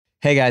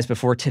Hey guys,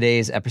 before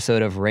today's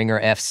episode of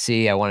Ringer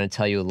FC, I want to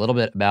tell you a little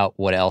bit about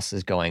what else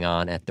is going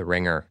on at The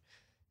Ringer.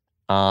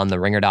 On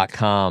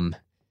TheRinger.com,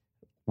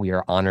 we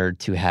are honored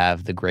to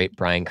have the great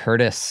Brian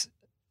Curtis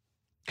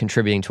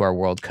contributing to our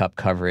World Cup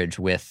coverage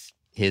with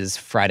his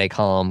Friday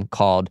column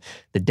called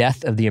The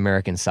Death of the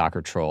American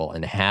Soccer Troll,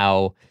 and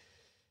how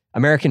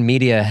American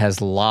media has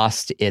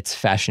lost its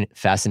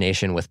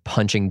fascination with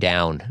punching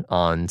down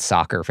on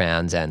soccer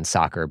fans and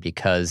soccer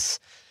because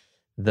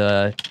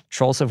the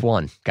trolls have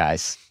won,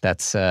 guys.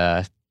 That's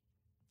where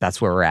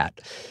we're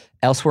at.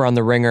 Elsewhere on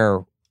The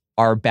Ringer,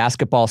 our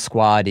basketball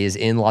squad is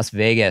in Las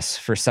Vegas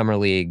for Summer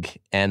League,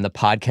 and the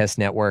podcast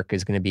network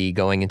is going to be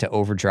going into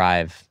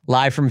overdrive.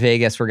 Live from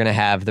Vegas, we're going to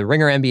have the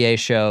Ringer NBA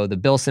show, the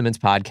Bill Simmons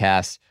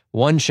podcast,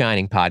 One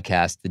Shining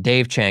podcast, the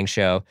Dave Chang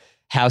show,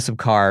 House of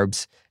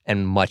Carbs,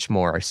 and much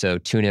more. So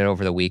tune in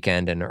over the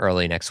weekend and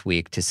early next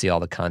week to see all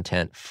the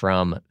content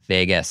from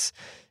Vegas.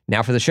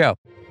 Now for the show.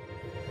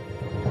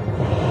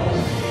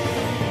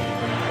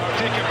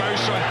 Take him out,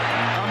 son.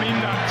 I mean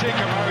that. Take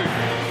him out.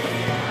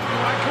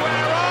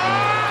 Aguero!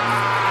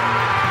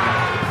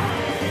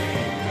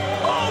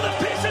 Oh, the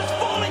pitch is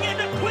falling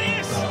into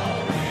place.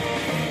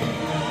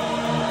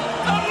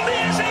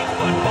 Amazing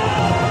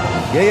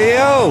football.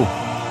 Yo.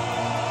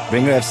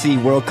 Ringer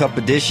FC World Cup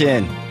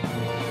edition.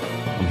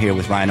 I'm here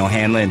with Ryan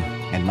O'Hanlon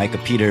and Micah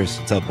Peters.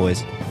 What's up,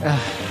 boys?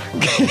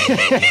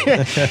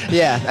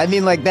 Yeah, I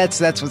mean, like, that's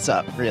what's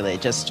up, really.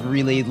 Just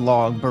really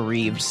long,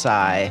 bereaved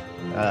sigh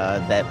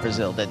that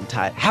Brazil didn't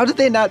tie. How did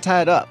they not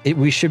tie it up?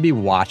 We should be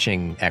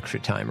watching Extra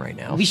Time right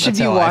now. We should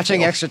be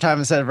watching Extra Time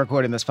instead of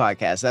recording this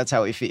podcast. That's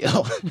how we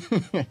feel.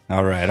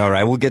 All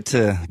right. We'll get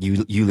to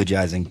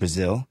eulogizing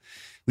Brazil.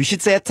 We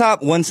should say at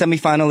top, one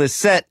semifinal is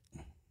set.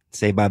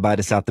 Say bye-bye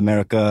to South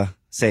America.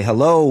 Say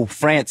hello,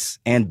 France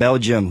and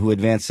Belgium, who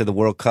advanced to the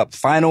World Cup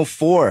Final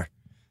Four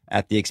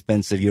at the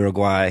expense of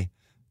Uruguay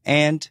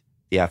and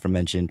the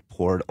aforementioned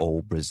poor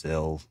old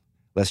Brazil.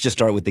 Let's just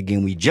start with the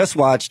game we just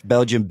watched.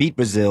 Belgium beat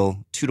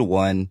Brazil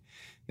 2-1.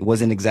 It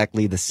wasn't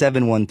exactly the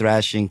 7-1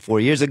 thrashing 4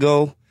 years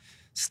ago.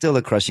 Still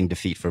a crushing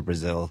defeat for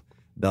Brazil.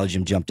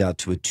 Belgium jumped out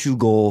to a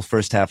 2-goal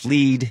first-half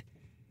lead.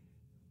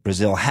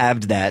 Brazil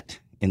halved that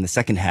in the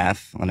second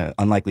half on an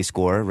unlikely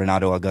score,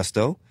 Renato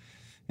Augusto.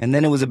 And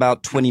then it was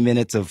about 20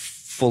 minutes of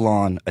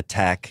full-on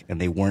attack, and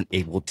they weren't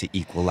able to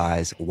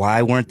equalize.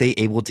 Why weren't they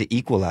able to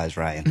equalize,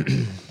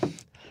 Ryan?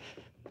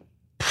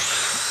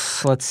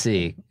 Let's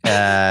see.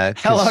 How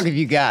long have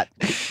you got?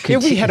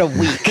 We had a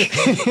week.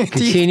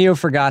 Coutinho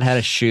forgot how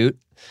to shoot.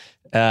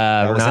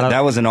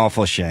 That was an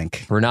awful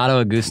shank.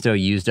 Renato Augusto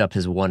used up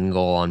his one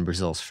goal on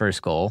Brazil's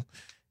first goal.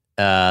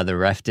 The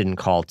ref didn't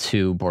call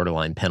two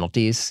borderline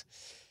penalties.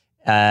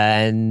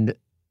 And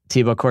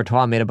Thibaut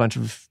Courtois made a bunch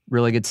of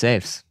really good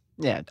saves.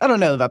 Yeah, I don't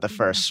know about the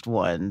first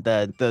one.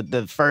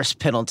 The first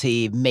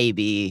penalty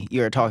maybe you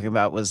were talking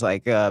about was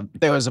like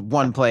there was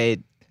one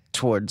play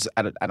towards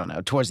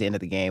towards the end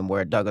of the game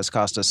where Douglas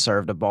Costa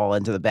served a ball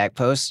into the back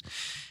post.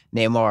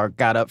 Neymar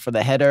got up for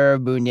the header.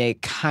 Meunier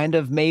kind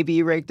of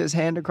maybe raked his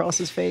hand across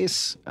his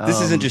face.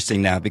 This is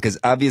interesting now because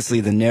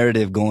obviously the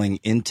narrative going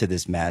into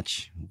this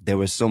match, there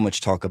was so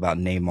much talk about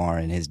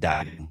Neymar and his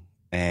diving.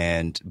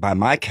 And by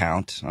my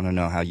count, I don't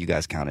know how you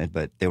guys counted,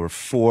 but there were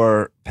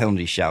 4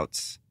 penalty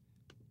shouts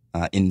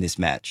in this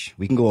match.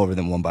 We can go over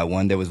them one by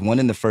one. There was one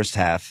in the first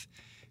half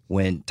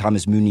when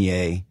Thomas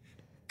Meunier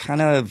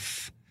kind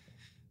of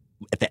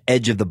at the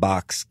edge of the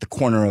box, the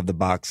corner of the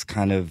box,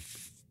 kind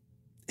of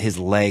his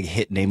leg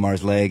hit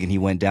Neymar's leg and he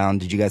went down.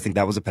 Did you guys think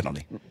that was a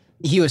penalty?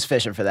 He was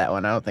fishing for that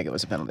one. I don't think it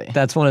was a penalty.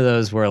 That's one of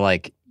those where,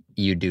 like,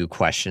 you do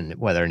question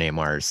whether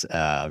Neymar's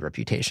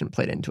reputation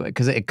played into it,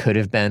 because it could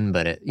have been,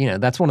 but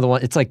that's one of the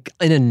ones. It's like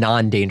in a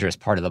non-dangerous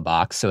part of the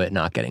box, so it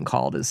not getting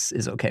called is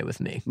okay with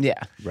me. Yeah,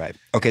 right.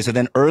 Okay, so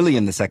then early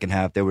in the second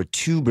half, there were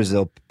 2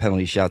 Brazil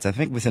penalty shots. I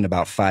think within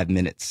about 5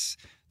 minutes.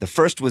 The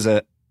first was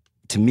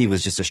to me,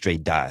 was just a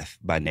straight dive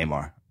by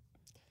Neymar.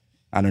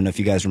 I don't know if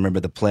you guys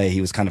remember the play.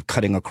 He was kind of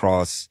cutting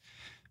across.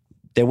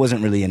 There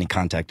wasn't really any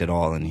contact at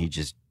all, and he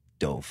just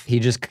dove.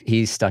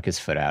 He stuck his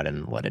foot out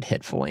and let it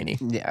hit Fellaini.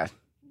 Yeah.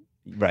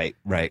 Right.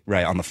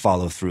 On the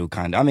follow through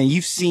kind of. I mean,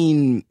 you've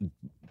seen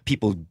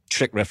people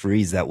trick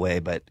referees that way,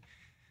 but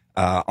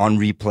on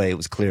replay, it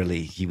was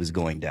clearly he was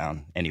going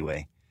down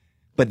anyway.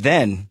 But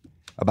then,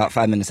 about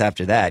 5 minutes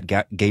after that,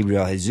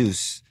 Gabriel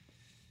Jesus,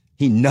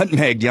 he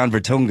nutmegged Jan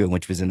Vertonghen,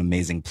 which was an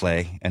amazing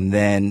play. And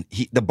then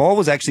the ball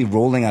was actually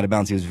rolling out of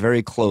bounds. He was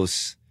very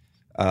close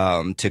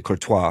to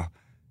Courtois.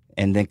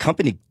 And then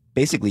Kompany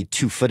basically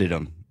 2-footed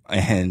him.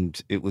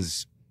 And it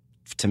was,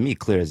 to me,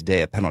 clear as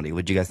day, a penalty.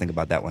 What did you guys think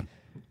about that one?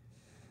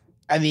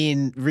 I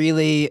mean,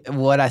 really,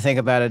 what I think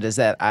about it is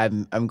that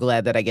I'm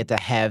glad that I get to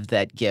have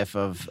that gif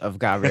of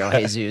Gabriel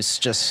Jesus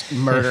just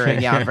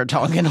murdering Jan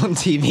Vertonghen on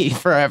TV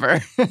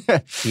forever.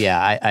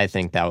 Yeah, I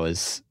think that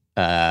was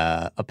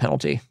a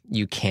penalty.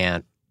 You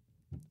can't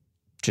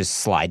just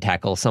slide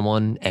tackle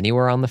someone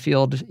anywhere on the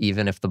field,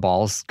 even if the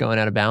ball's going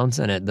out of bounds.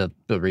 And the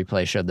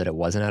replay showed that it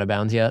wasn't out of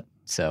bounds yet.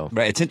 So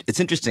right, it's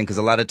interesting because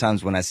a lot of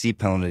times when I see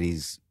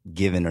penalties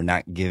given or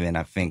not given,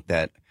 I think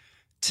that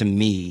to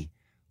me,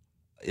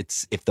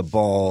 it's if the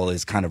ball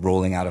is kind of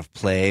rolling out of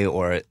play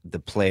or the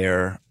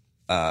player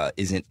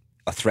isn't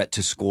a threat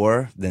to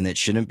score, then it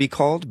shouldn't be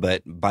called.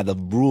 But by the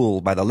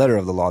letter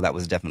of the law, that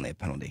was definitely a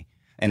penalty.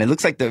 And it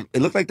looked like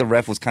the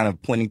ref was kind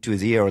of pointing to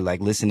his ear or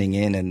like listening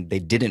in, and they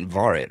didn't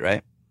VAR it,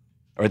 right?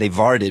 Or they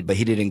VAR'd it, but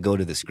he didn't go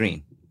to the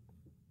screen.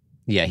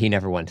 Yeah, he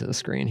never went to the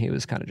screen. He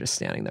was kind of just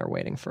standing there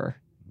waiting for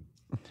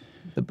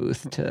the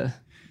booth to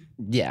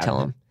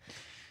tell him.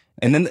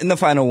 And then the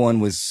final one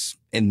was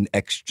in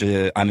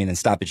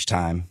stoppage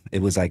time.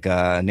 It was like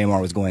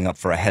Neymar was going up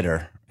for a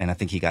header, and I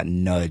think he got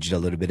nudged a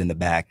little bit in the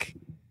back,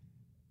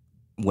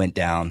 went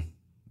down.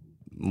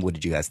 What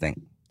did you guys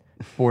think?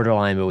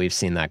 Borderline, but we've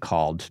seen that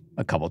called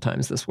a couple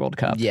times this World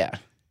Cup. Yeah.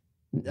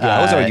 Yeah,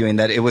 I was arguing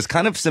that it was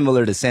kind of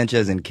similar to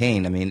Sanchez and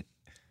Kane. I mean,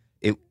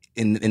 it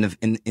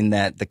in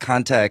that the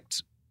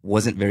contact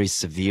wasn't very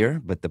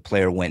severe, but the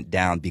player went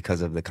down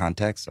because of the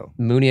contact. So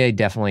Meunier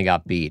definitely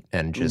got beat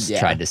and just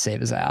tried to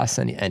save his ass,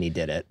 and he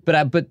did it.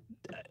 But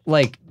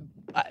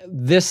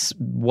this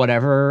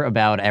whatever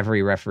about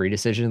every referee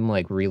decision,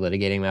 like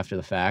relitigating after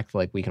the fact,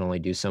 like we can only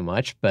do so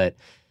much. But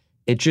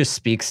it just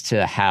speaks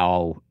to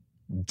how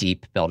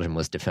deep Belgium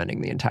was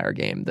defending the entire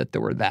game, that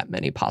there were that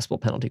many possible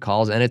penalty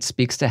calls, and it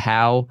speaks to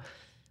how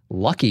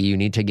lucky you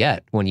need to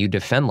get when you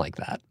defend like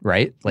that,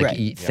 right?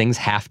 Like things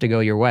have to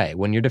go your way.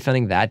 When you're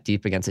defending that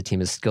deep against a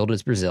team as skilled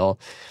as Brazil,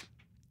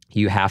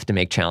 you have to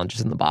make challenges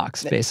in the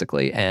box,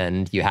 basically,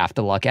 and you have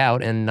to luck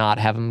out and not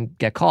have them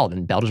get called,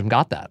 and Belgium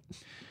got that.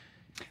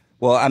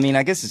 Well, I mean,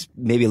 I guess it's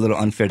maybe a little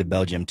unfair to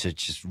Belgium to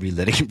just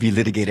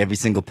relitigate every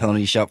single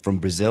penalty shot from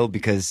Brazil,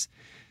 because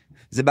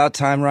it's about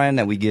time, Ryan,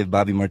 that we give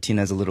Bobby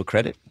Martinez a little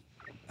credit.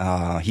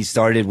 He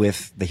started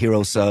with the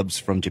hero subs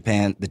from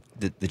Japan,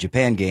 the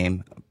Japan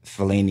game,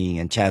 Fellaini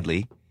and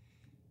Chadli.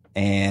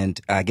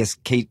 And I guess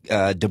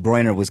De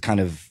Bruyne was kind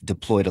of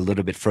deployed a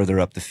little bit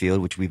further up the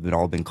field, which we've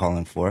all been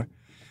calling for.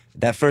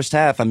 That first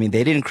half, I mean,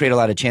 they didn't create a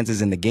lot of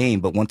chances in the game,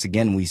 but once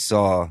again, we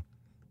saw,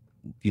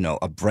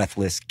 a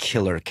breathless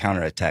killer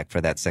counterattack for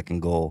that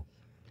second goal.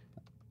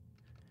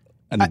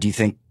 I mean, do you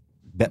think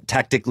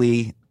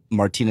tactically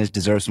Martinez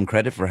deserves some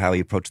credit for how he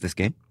approached this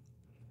game?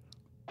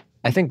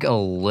 I think a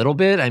little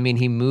bit. I mean,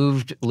 he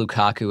moved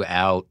Lukaku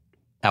out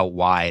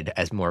wide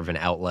as more of an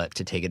outlet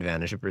to take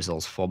advantage of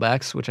Brazil's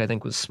fullbacks, which I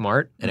think was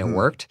smart, and it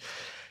worked.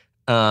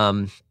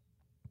 And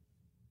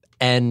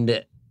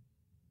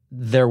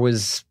there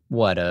was,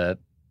 a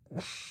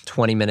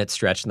 20-minute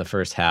stretch in the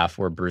first half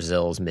where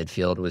Brazil's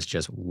midfield was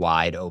just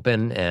wide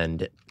open,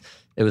 and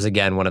it was,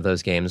 again, one of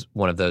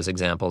those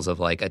examples of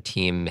like a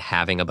team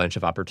having a bunch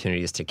of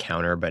opportunities to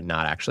counter but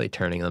not actually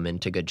turning them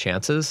into good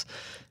chances.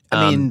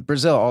 I mean,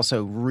 Brazil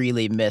also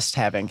really missed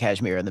having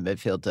Casemiro in the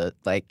midfield to,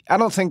 I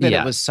don't think that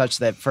it was such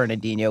that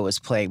Fernandinho was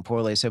playing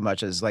poorly so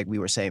much as, we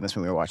were saying this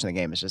when we were watching the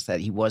game. It's just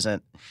that he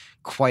wasn't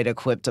quite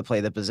equipped to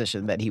play the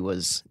position that he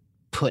was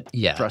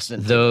thrust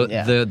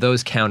into.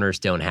 Those counters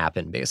don't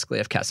happen, basically,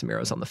 if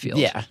Casemiro's on the field.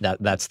 Yeah.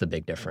 That's the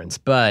big difference.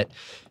 But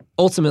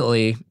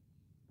ultimately,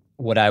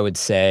 what I would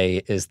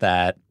say is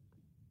that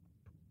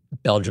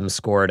Belgium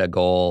scored a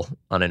goal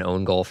on an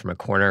own goal from a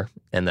corner,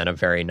 and then a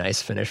very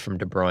nice finish from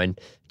De Bruyne.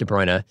 De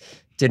Bruyne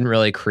didn't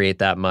really create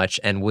that much,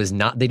 and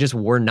they just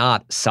were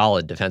not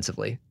solid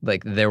defensively.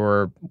 Like, there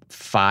were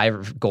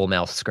 5 goal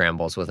mouth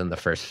scrambles within the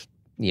first,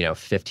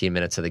 15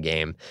 minutes of the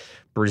game.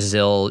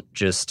 Brazil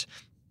just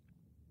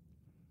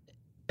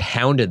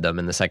pounded them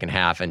in the second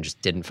half and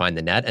just didn't find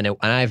the net. And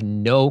I have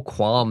no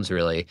qualms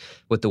really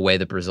with the way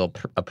that Brazil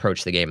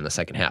approached the game in the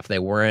second half.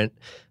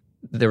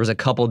 There was a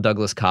couple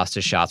Douglas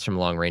Costa shots from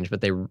long range, but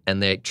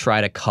they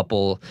tried a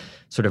couple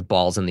sort of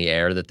balls in the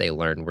air that they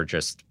learned were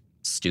just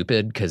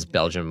stupid because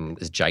Belgium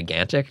is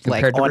gigantic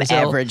compared to Brazil.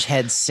 On average,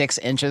 had 6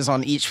 inches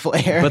on each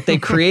player. But they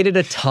created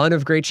a ton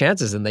of great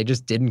chances, and they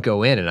just didn't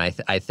go in. And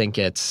I think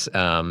it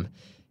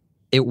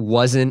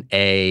wasn't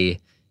a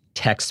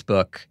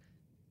textbook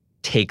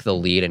take the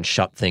lead and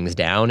shut things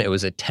down. It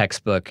was a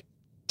textbook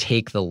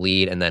take the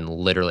lead and then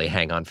literally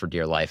hang on for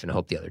dear life and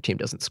hope the other team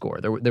doesn't score.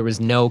 There was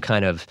no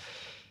kind of...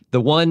 The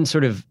one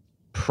sort of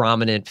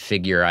prominent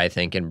figure, I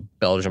think, in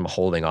Belgium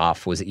holding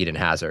off was Eden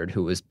Hazard,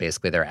 who was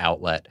basically their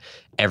outlet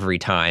every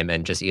time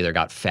and just either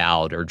got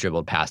fouled or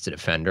dribbled past a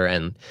defender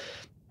and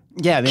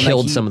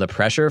killed some of the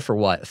pressure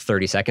for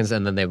 30 seconds,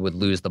 and then they would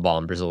lose the ball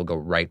and Brazil would go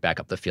right back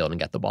up the field and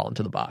get the ball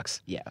into the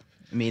box. Yeah.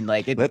 I mean,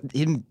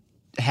 him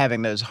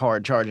having those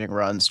hard charging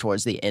runs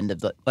towards the end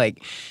of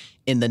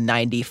in the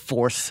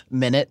 94th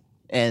minute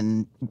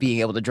and being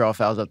able to draw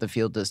fouls up the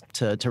field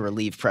to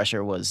relieve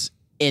pressure was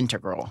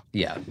integral.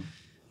 Yeah.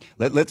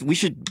 We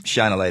should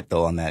shine a light,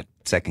 though, on that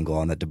second goal,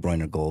 on that De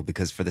Bruyne goal,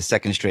 because for the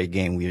second straight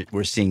game,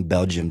 we're seeing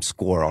Belgium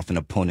score off an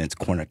opponent's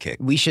corner kick.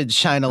 We should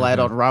shine a light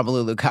on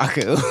Romelu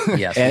Lukaku.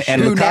 Yes.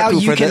 and who Lukaku now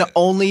you can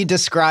only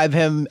describe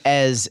him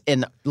as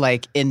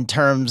in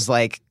terms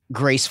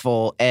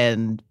graceful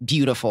and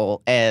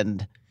beautiful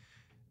and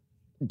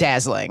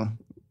dazzling.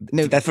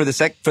 No. That for the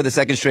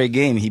second straight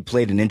game, he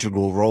played an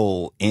integral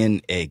role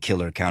in a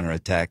killer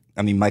counterattack.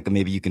 I mean, Micah,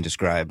 maybe you can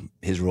describe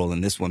his role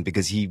in this one,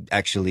 because he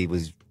actually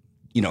was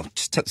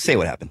just say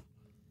what happened.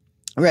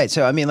 Right.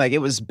 So, I mean, like, it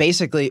was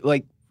basically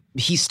like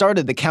he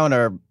started the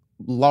counter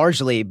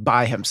largely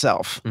by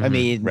himself. I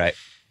mean, Right.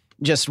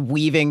 just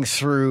weaving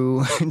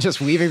through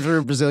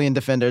Brazilian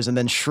defenders and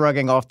then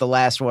shrugging off the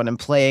last one and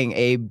playing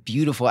a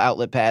beautiful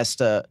outlet pass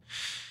to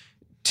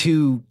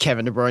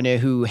Kevin De Bruyne,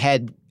 who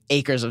had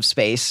acres of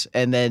space.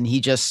 And then he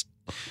just,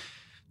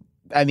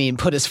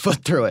 put his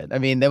foot through it. I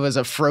mean, there was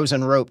a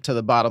frozen rope to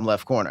the bottom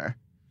left corner.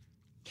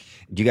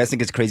 Do you guys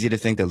think it's crazy to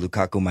think that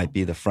Lukaku might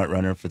be the front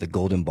runner for the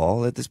Golden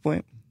Ball at this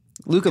point?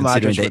 Luka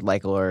Considering Modric would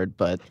like Lord,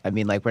 but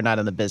we're not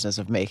in the business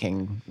of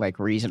making like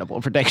reasonable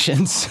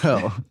predictions.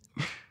 So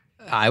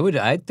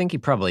I think he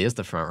probably is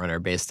the front runner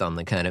based on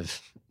the kind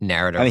of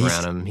narrative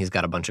around him. He's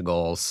got a bunch of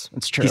goals.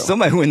 It's true. He still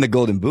might win the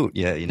Golden Boot.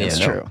 Yeah, It's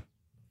true.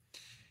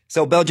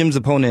 So Belgium's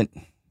opponent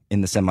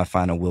in the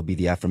semifinal will be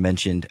the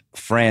aforementioned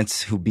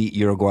France, who beat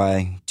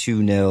Uruguay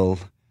 2-0.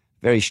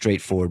 Very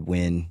straightforward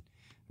win.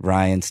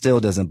 Ryan still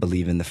doesn't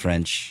believe in the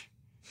French.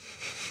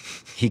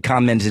 He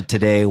commented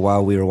today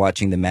while we were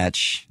watching the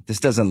match, this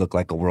doesn't look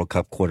like a World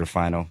Cup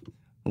quarterfinal.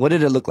 What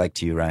did it look like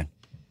to you, Ryan?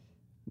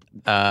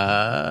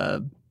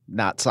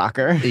 Not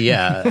soccer.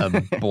 Yeah,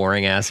 a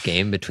boring ass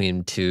game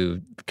between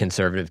two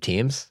conservative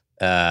teams.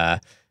 I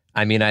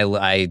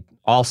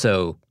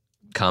also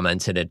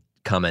commented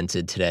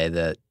today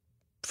that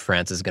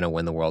France is going to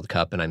win the World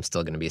Cup, and I'm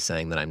still going to be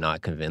saying that I'm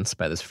not convinced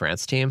by this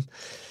France team,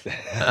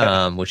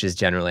 which is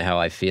generally how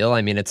I feel.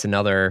 I mean, I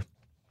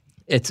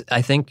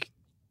think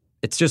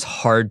it's just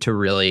hard to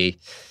really.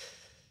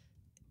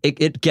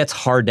 It gets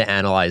hard to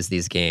analyze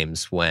these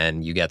games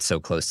when you get so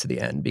close to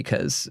the end,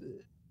 because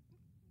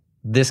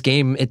this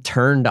game, it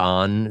turned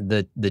on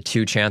the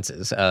two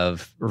chances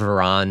of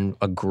Varane,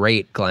 a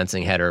great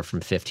glancing header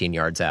from 15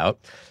 yards out,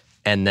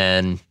 and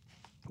then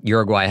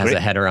Uruguay has a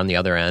header on the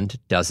other end,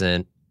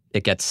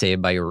 it gets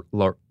saved by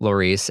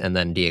Lloris, and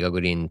then Diego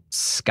Godin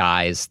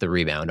skies the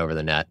rebound over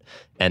the net,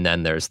 and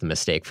then there's the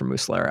mistake from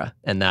Muslera.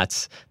 And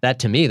that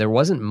to me, there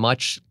wasn't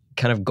much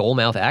kind of goal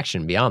mouth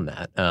action beyond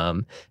that.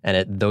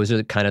 Those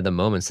are kind of the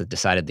moments that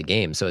decided the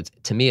game. So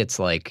to me, it's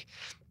like,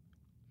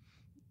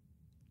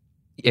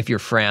 if you're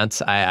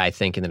France, I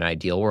think in an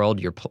ideal world,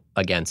 you're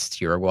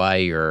against Uruguay,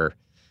 you're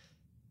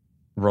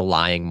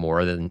relying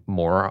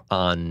more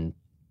on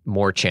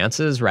more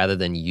chances rather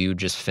than you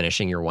just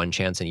finishing your one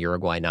chance and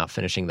Uruguay not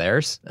finishing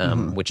theirs,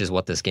 which is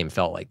what this game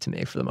felt like to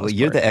me for the most part. Well,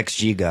 you're the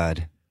XG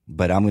god,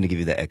 but I'm going to give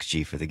you the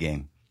XG for the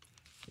game.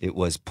 It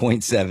was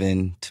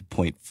 0.7 to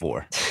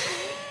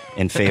 0.4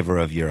 in favor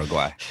of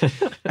Uruguay.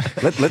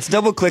 Let's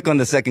double click on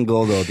the second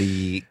goal, though.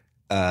 The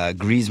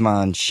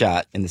Griezmann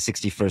shot in the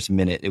 61st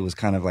minute. It was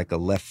kind of like a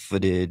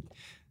left-footed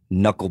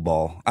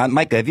knuckleball.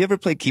 Micah, have you ever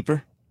played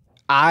keeper?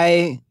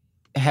 I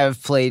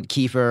have played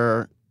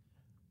keeper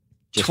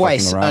Just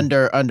twice fucking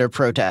around? under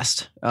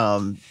protest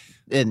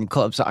in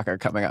club soccer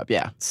coming up.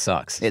 Yeah,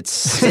 Sucks.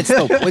 it's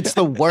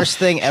the worst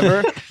thing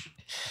ever.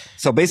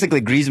 So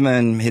basically,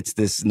 Griezmann hits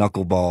this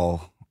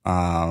knuckleball.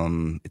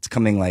 It's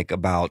coming like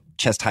about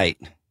chest height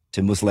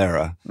to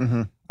Muslera.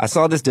 Mm-hmm. I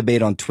saw this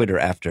debate on Twitter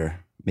after.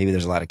 Maybe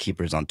there's a lot of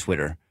keepers on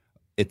Twitter.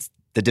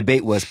 The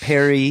debate was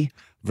parry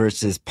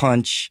versus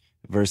punch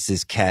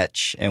versus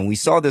catch. And we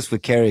saw this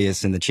with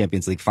Karius in the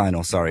Champions League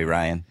final. Sorry,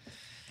 Ryan.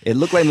 It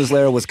looked like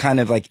Muslera was kind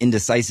of like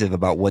indecisive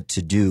about what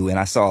to do. And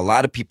I saw a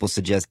lot of people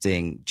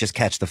suggesting just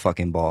catch the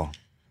fucking ball.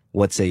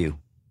 What say you?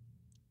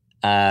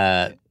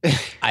 I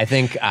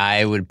think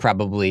I would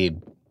probably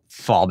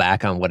fall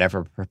back on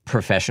whatever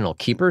professional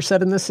keeper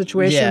said in this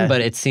situation. Yeah.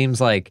 But it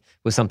seems like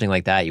with something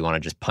like that, you want to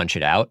just punch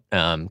it out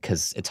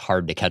because it's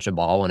hard to catch a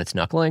ball when it's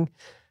knuckling.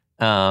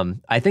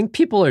 I think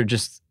people are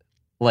just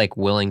like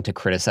willing to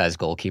criticize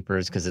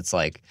goalkeepers because it's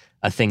like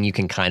a thing you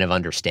can kind of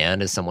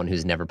understand as someone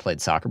who's never played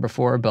soccer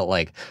before. But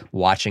like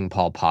watching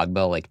Paul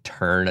Pogba like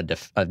turn a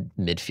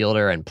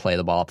midfielder and play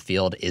the ball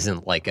upfield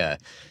isn't like a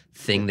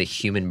thing the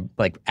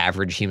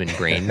average human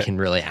brain can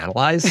really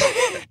analyze.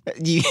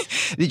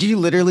 Did you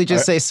literally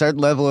just say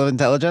certain level of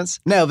intelligence?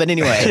 No, but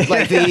anyway,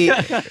 like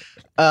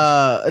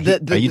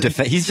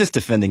He's just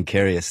defending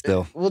Karius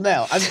still. Well,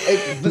 no.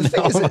 The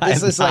thing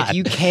is like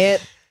you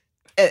can't.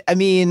 I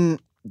mean,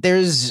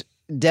 there's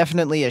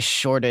definitely a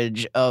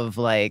shortage of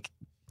like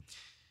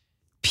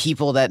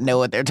people that know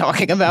what they're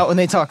talking about when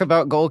they talk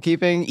about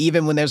goalkeeping.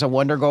 Even when there's a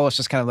wonder goal, it's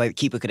just kind of like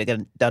keeper could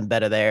have done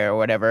better there or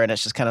whatever, and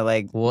it's just kind of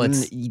like, well,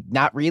 it's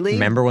not really.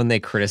 Remember when they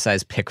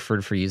criticized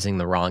Pickford for using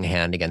the wrong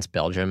hand against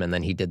Belgium, and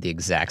then he did the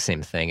exact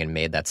same thing and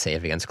made that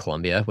save against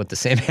Colombia with the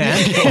same hand?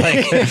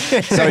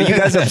 So are you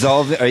guys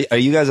absolving? Are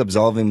you guys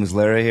absolving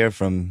Muslera here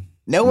from?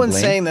 No one's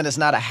blame? saying that it's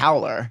not a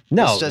howler.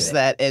 No, it's just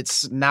that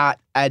it's not.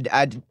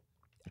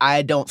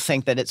 I don't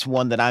think that it's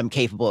one that I'm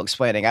capable of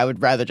explaining. I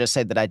would rather just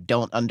say that I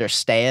don't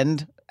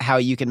understand how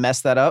you can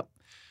mess that up.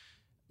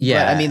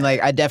 Yeah. But, I mean,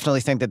 like, I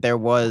definitely think that there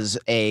was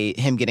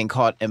him getting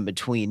caught in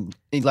between,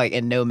 like,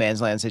 in no man's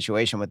land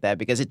situation with that,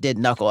 because it did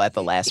knuckle at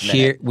the last minute.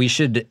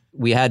 Here,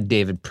 we had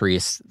David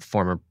Priest,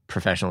 former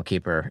professional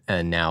keeper,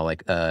 and now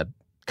like a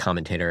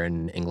commentator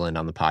in England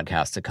on the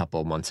podcast a couple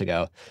of months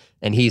ago.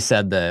 And he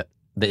said that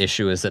the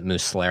issue is that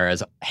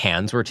Muslera''s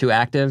hands were too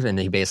active, and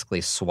he basically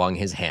swung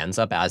his hands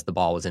up as the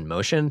ball was in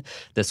motion.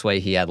 This way,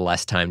 he had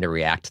less time to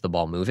react to the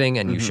ball moving,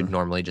 and you should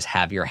normally just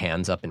have your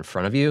hands up in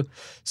front of you.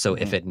 So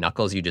if it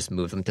knuckles, you just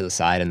move them to the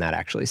side, and that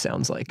actually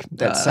sounds like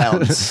That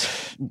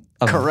sounds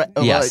correct.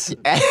 Yes.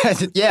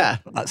 Yeah.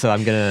 So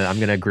I'm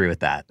gonna agree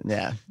with that.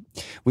 Yeah.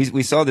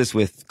 We saw this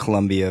with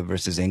Colombia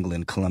versus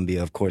England.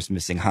 Colombia, of course,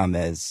 missing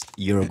James.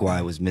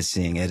 Uruguay was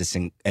missing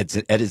Edison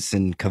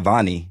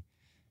Cavani.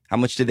 How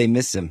much did they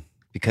miss him?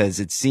 Because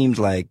it seemed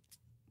like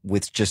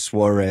with just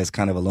Suarez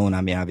kind of alone,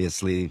 I mean,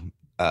 obviously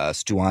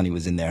Stuani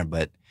was in there,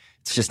 but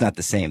it's just not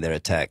the same, their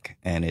attack.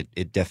 And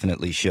it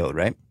definitely showed,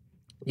 right?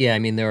 Yeah, I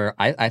mean,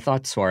 I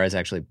thought Suarez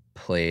actually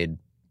played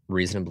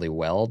reasonably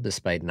well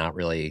despite not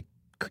really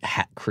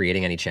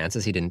creating any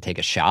chances. He didn't take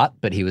a shot,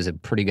 but he was a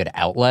pretty good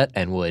outlet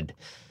and would...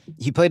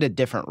 He played a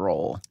different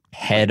role.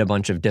 Head a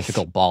bunch of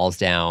difficult balls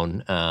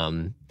down,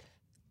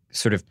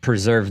 sort of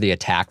preserve the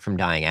attack from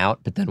dying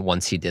out. But then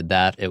once he did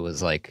that, it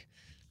was like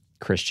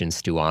Christian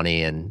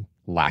Stuani and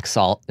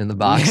Laxalt in the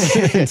box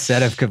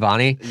instead of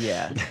Cavani.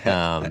 Yeah.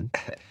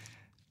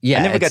 Yeah.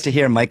 I never got to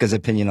hear Micah's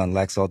opinion on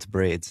Laxalt's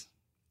braids.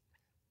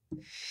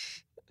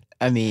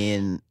 I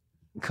mean,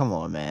 come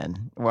on,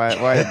 man. Why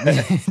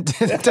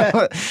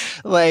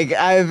like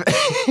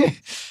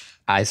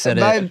I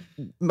said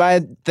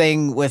my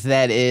thing with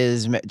that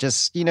is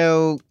just,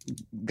 go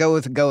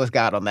with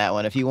God on that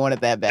one if you want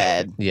it that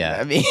bad. Yeah.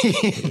 I mean,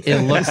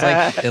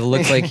 it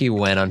looks like he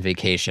went on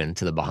vacation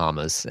to the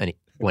Bahamas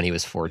when he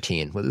was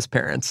 14 with his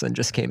parents and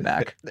just came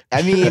back.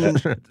 I mean,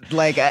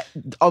 like,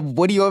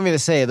 what do you want me to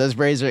say? Those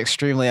braids are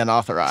extremely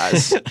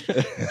unauthorized.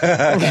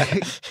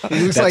 He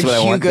looks like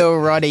Hugo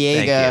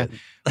Rodiega,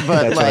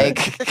 but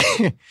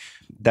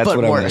that's but what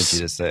worse. I wanted you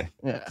to say.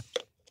 Yeah.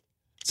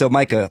 So,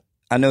 Micah,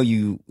 I know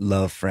you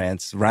love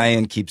France.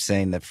 Ryan keeps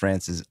saying that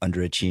France is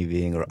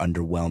underachieving or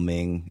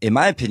underwhelming. In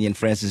my opinion,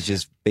 France is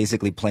just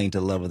basically playing to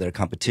the level of their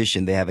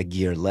competition. They have a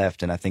gear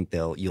left, and I think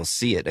you'll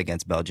see it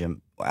against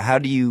Belgium. How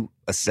do you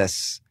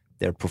assess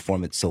their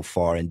performance so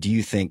far, and do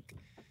you think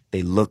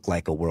they look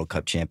like a World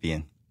Cup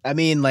champion? I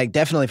mean,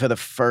 definitely for the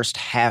first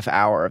half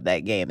hour of that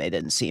game, they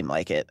didn't seem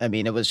like it. I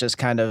mean, it was just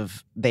kind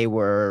of, they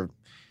were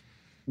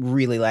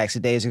really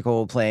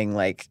lackadaisical, playing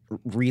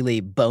really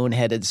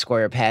boneheaded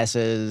square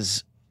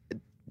passes.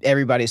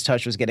 Everybody's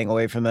touch was getting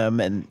away from them,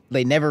 and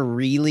they never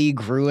really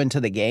grew into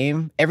the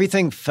game.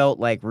 Everything felt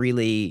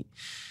really,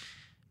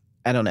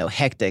 I don't know,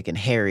 hectic and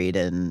harried,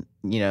 and,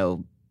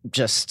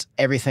 just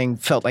everything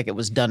felt like it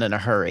was done in a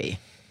hurry.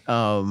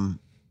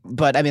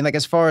 But I mean,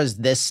 as far as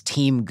this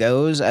team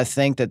goes, I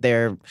think that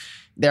they're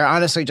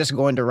honestly just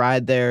going to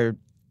ride their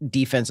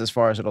defense as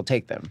far as it'll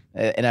take them.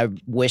 And I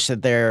wish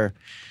that their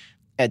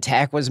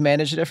attack was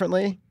managed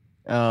differently.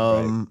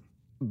 Right.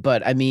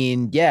 But I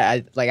mean,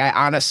 yeah, I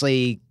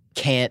honestly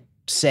can't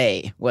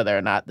say whether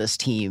or not this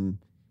team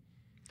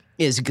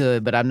is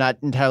good, but I'm not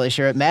entirely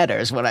sure it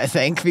matters what I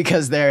think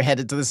because they're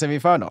headed to the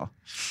semifinal.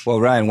 Well,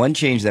 Ryan, one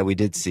change that we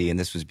did see, and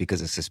this was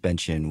because of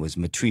suspension, was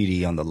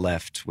Matuidi on the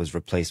left was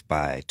replaced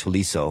by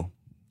Tolisso.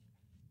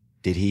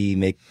 Did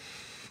he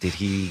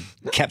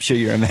capture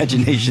your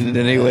imagination in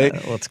any way?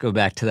 Let's go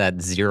back to that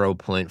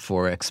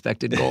 0.4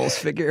 expected goals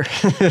figure.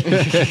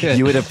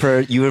 You would have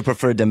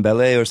preferred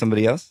Dembele or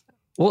somebody else?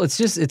 Well,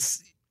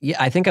 yeah,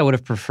 I think I would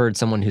have preferred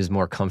someone who's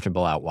more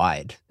comfortable out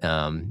wide.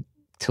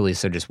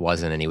 Tolisso just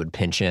wasn't, and he would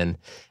pinch in.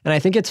 And I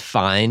think it's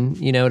fine,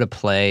 to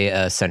play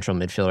a central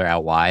midfielder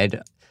out wide,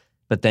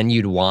 but then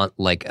you'd want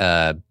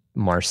a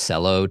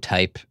Marcelo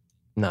type.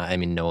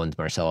 No one's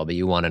Marcelo, but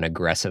you want an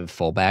aggressive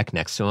fullback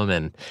next to him,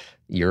 and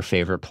your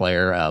favorite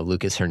player,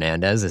 Lucas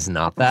Hernandez, is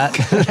not that.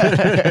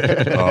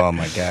 Oh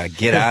my God,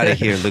 get out of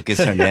here, Lucas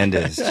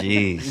Hernandez.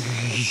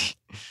 Jeez.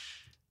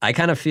 I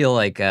kind of feel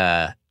like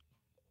I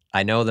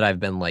know that I've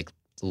been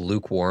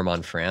lukewarm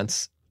on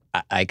France.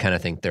 I kind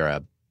of think they're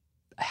a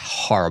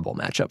horrible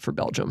matchup for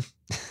Belgium.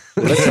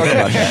 Let's talk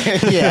about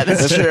that. Yeah,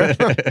 that's true.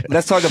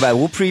 Let's talk about it.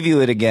 We'll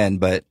preview it again,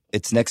 but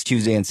it's next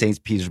Tuesday in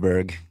St.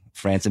 Petersburg,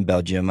 France and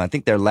Belgium. I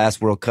think their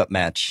last World Cup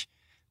match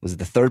was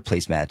the third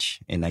place match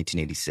in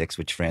 1986,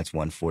 which France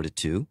won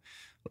 4-2.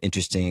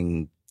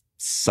 Interesting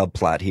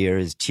subplot here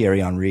is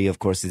Thierry Henry, of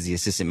course, is the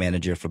assistant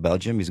manager for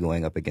Belgium. He's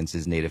going up against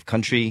his native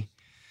country.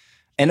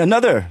 And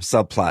another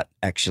subplot,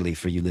 actually,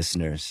 for you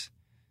listeners.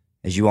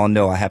 As you all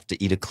know, I have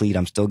to eat a cleat.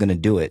 I'm still going to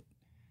do it.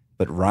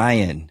 But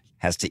Ryan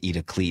has to eat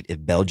a cleat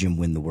if Belgium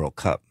win the World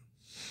Cup.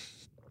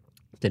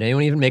 Did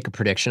anyone even make a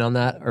prediction on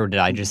that? Or did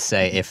I just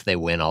say, if they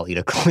win, I'll eat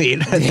a cleat?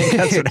 I think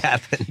that's what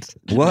happened.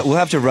 We'll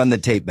have to run the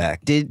tape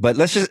back. But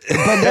let's just...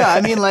 But no,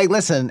 I mean,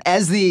 listen,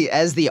 as the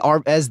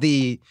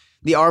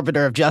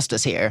arbiter of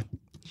justice here.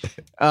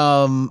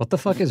 What the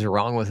fuck is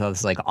wrong with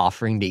us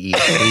offering to eat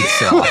cleats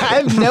so often? I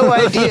have no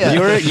idea.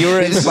 You were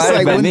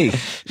inspired by me.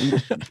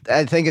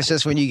 I think it's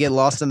just when you get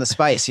lost in the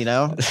spice, We're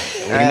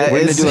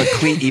going to do a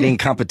cleat eating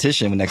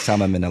competition next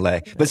time I'm in LA.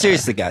 But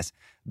seriously, guys,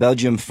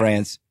 Belgium,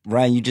 France.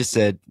 Ryan, you just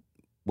said,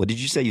 what did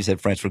you say? You said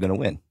France were going to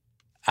win.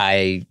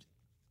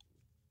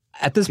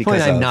 At this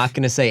point, I'm not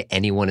going to say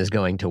anyone is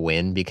going to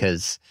win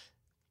because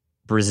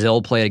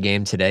Brazil played a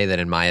game today that,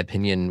 in my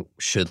opinion,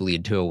 should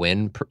lead to a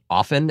win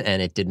often,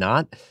 and it did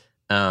not.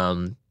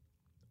 I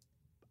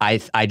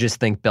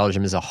just think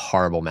Belgium is a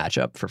horrible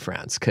matchup for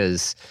France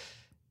because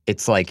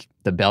it's like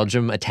the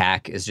Belgium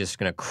attack is just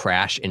going to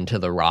crash into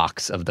the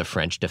rocks of the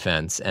French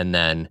defense. And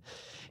then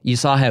you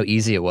saw how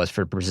easy it was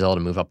for Brazil to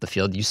move up the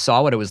field. You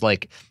saw what it was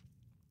like.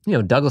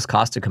 Douglas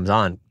Costa comes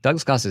on.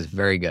 Douglas Costa is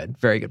very good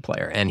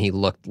player, and he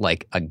looked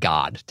like a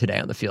god today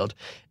on the field.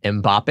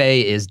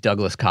 Mbappe is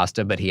Douglas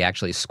Costa, but he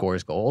actually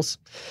scores goals.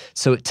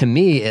 So to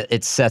me,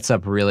 it sets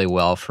up really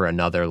well for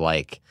another,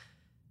 like,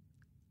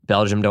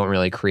 Belgium don't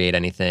really create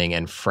anything,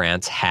 and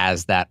France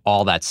has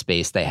all that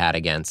space they had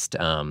against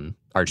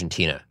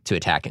Argentina to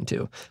attack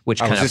into, which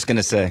kind of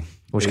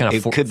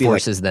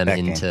forces them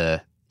into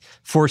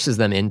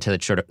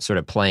sort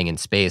of playing in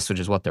space, which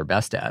is what they're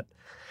best at.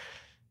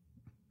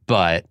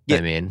 But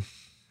Belgium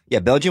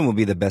will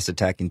be the best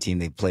attacking team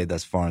they've played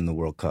thus far in the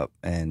World Cup,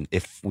 and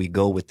if we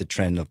go with the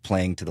trend of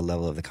playing to the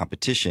level of the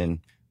competition,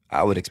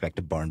 I would expect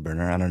a barn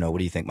burner. I don't know. What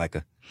do you think,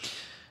 Micah?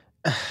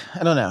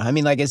 I don't know. I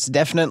mean, like, it's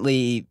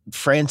definitely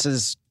France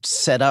is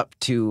set up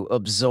to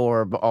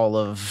absorb all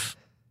of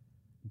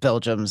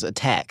Belgium's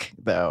attack,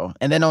 though.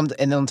 And then on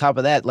top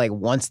of that, like,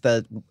 once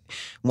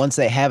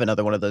they have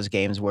another one of those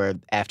games where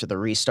after the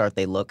restart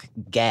they look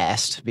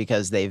gassed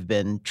because they've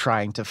been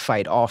trying to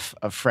fight off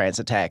a France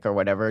attack or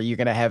whatever, you're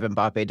going to have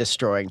Mbappe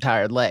destroying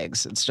tired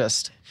legs. It's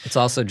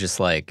also just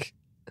like,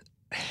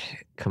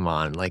 come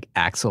on, like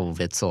Axel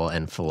Witsel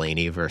and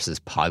Fellaini versus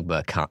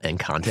Pogba and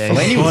Conte.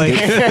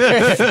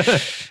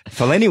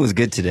 Fellaini was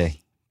good today.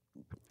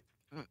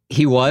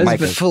 He was, but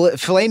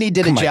Fellaini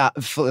did a job.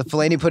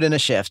 Fellaini put in a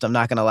shift. I'm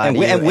not going to lie to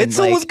you. And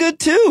Witsel was good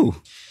too.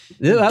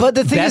 But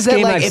the thing is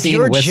that, like, if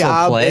your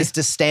job is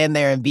to stand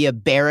there and be a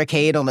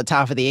barricade on the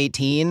top of the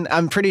 18,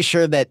 I'm pretty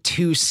sure that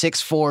 2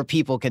 6'4"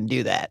 people can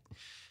do that.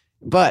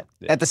 But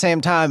at the same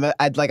time,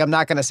 I'm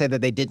not going to say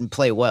that they didn't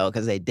play well,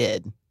 because they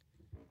did.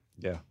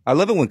 Yeah, I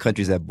love it when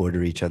countries that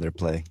border each other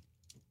play.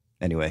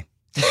 Anyway.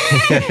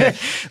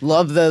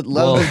 love the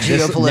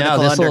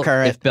geopolitical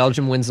undercurrent. If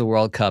Belgium wins the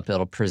World Cup,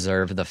 it'll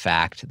preserve the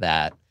fact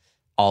that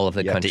all of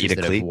the countries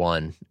that have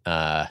won.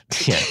 I'll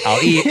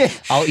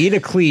eat a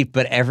cleat,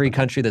 but every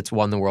country that's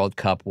won the World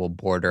Cup will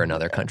border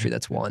another country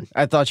that's won.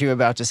 I thought you were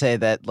about to say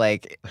that,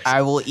 like,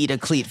 I will eat a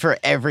cleat for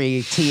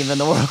every team in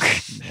the World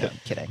Cup. No, I'm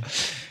kidding.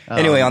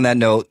 Anyway, on that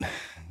note,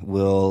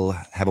 we'll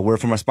have a word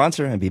from our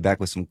sponsor and be back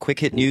with some quick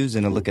hit news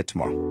and a look at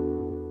tomorrow.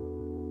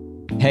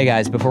 Hey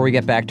guys, before we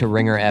get back to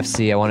Ringer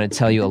FC, I want to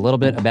tell you a little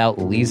bit about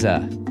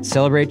Leeza.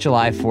 Celebrate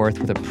July 4th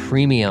with a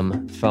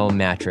premium foam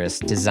mattress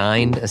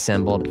designed,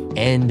 assembled,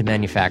 and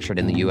manufactured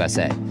in the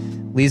USA.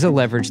 Leeza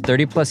leveraged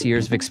 30-plus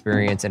years of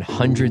experience and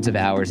hundreds of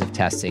hours of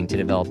testing to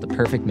develop the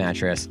perfect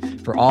mattress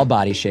for all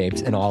body shapes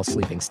and all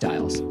sleeping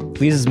styles.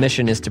 Leeza's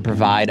mission is to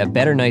provide a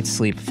better night's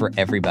sleep for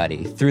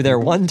everybody. Through their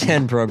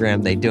 110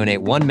 program, they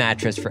donate one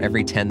mattress for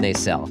every 10 they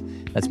sell.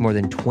 That's more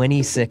than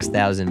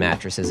 26,000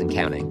 mattresses and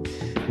counting.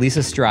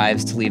 Leeza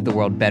strives to leave the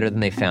world better than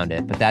they found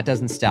it, but that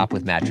doesn't stop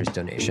with mattress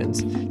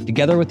donations.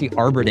 Together with the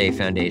Arbor Day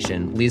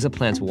Foundation, Leeza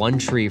plants one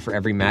tree for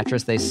every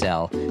mattress they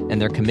sell,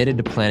 and they're committed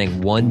to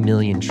planting 1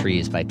 million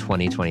trees by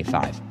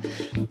 2025.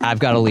 I've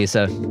got a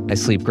Leeza. I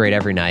sleep great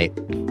every night.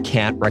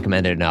 Can't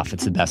recommend it enough.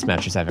 It's the best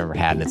mattress I've ever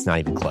had, and it's not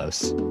even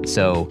close.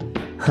 So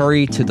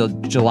hurry to the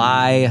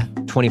July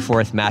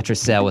 24th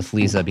mattress sale with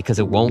Leeza, because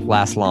it won't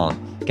last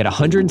long. Get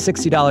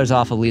 $160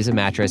 off a Leeza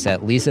mattress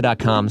at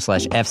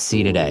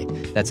leeza.com/FC today.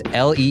 That's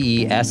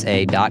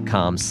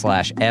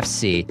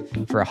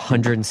LEESA.com/FC for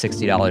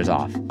 $160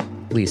 off.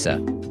 Leeza,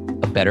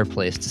 a better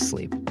place to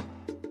sleep.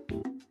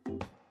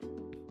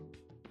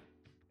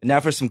 Now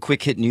for some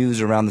quick hit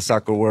news around the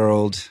soccer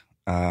world.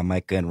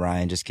 Micah and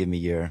Ryan, just give me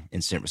your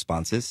instant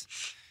responses.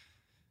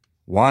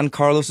 Juan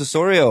Carlos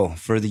Osorio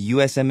for the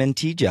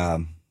USMNT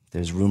job.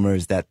 There's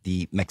rumors that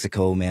the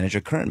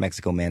current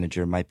Mexico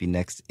manager, might be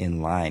next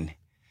in line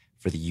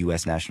for the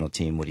U.S. national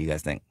team. What do you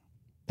guys think?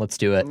 Let's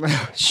do it.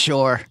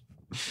 Sure.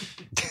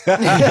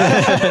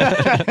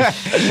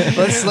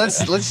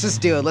 let's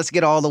just do it. Let's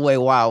get all the way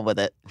wild with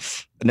it.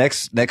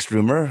 Next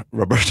rumor,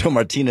 Roberto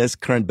Martinez,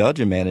 current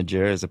Belgian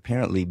manager, is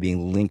apparently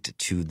being linked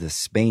to the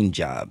Spain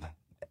job.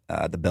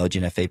 The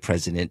Belgian FA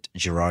president,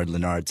 Gerard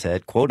Lenard,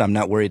 said, quote, "I'm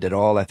not worried at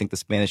all. I think the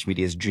Spanish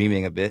media is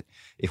dreaming a bit.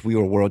 If we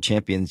were world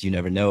champions, you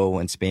never know,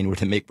 and Spain were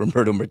to make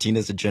Roberto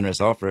Martinez a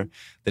generous offer,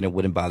 then it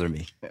wouldn't bother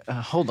me."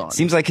 Hold on.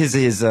 Seems like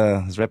his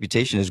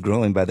reputation is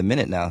growing by the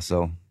minute now,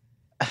 so.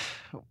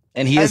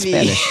 And he is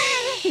Spanish.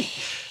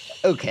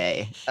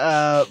 Okay.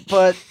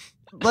 But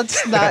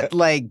let's not,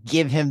 like,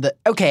 give him the...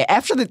 Okay,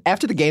 after the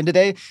game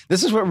today,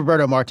 this is what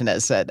Roberto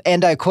Martinez said,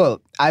 and I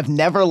quote, "I've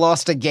never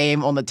lost a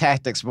game on the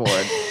tactics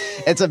board.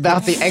 It's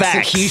about the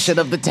execution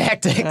of the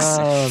tactics."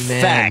 Oh,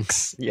 man.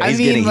 Facts. Yeah, he's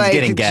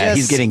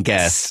getting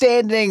gassed.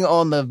 Standing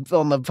on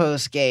the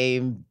post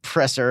game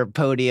presser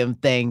podium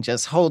thing,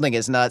 just holding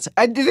his nuts.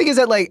 The thing is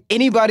that, like,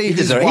 anybody he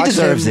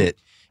deserves it.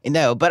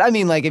 No, but I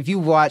mean, like, if you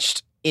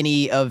watched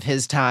any of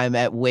his time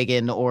at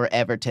Wigan or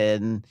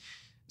Everton,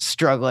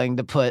 struggling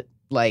to put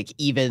like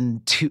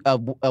even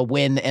a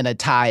win and a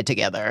tie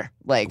together.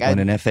 Like, Won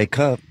an FA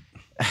Cup.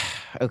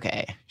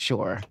 okay,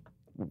 sure,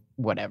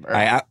 whatever.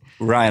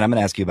 Ryan, I'm going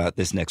to ask you about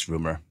this next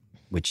rumor,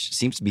 which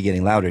seems to be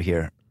getting louder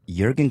here.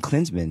 Jurgen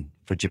Klinsmann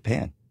for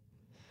Japan.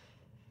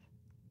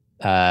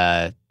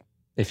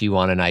 If you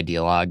want an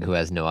ideologue who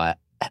has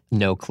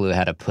no clue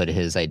how to put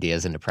his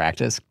ideas into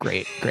practice,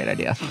 great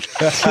idea.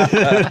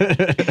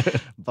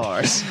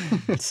 Bars.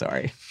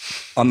 Sorry.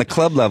 On the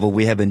club level,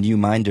 we have a new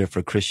minder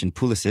for Christian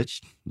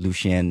Pulisic.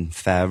 Lucien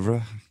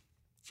Favre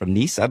from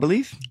Nice, I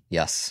believe,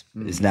 Yes.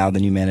 is now the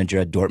new manager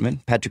at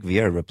Dortmund. Patrick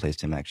Vieira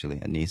replaced him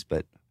actually at Nice.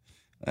 But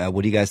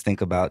what do you guys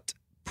think about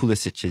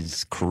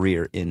Pulisic's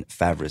career in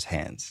Favre's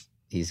hands?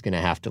 He's going to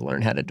have to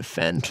learn how to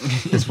defend,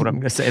 is what I'm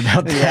going to say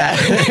about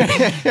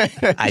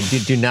that. I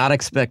do not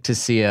expect to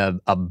see a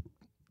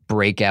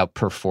breakout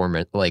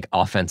performance, like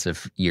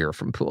offensive year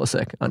from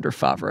Pulisic under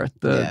Favre.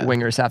 The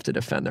wingers have to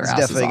defend their He's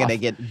asses definitely off. going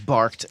to get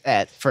barked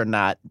at for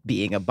not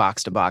being a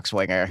box-to-box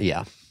winger.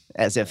 Yeah.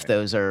 As if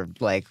those are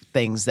like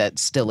things that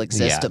still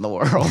exist Yeah. in the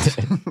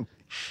world.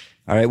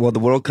 All right, well, the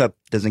World Cup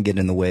doesn't get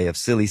in the way of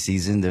silly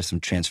season. There's some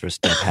transfer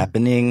stuff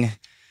happening.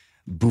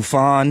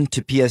 Buffon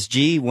to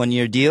PSG,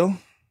 1-year deal.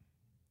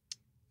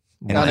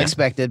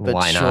 Unexpected, but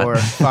Why not? sure,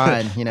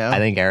 fine, you know? I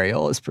think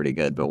Ariel is pretty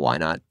good, but why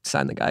not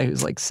sign the guy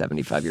who's like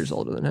 75 years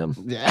older than him?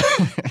 Yeah.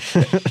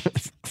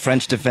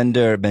 French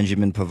defender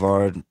Benjamin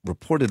Pavard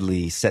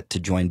reportedly set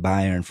to join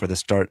Bayern for the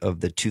start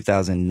of the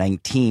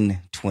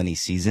 2019-20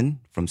 season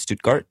from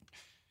Stuttgart.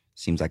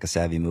 Seems like a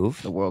savvy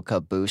move. The World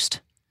Cup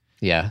boost.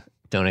 Yeah.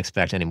 Don't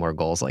expect any more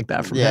goals like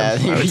that from Yeah.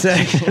 him, I would say.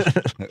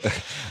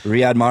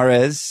 Riyad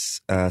Mahrez,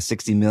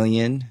 60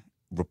 million,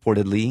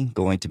 reportedly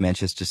going to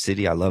Manchester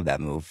City. I love that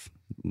move.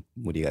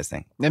 What do you guys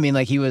think? I mean,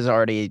 like he was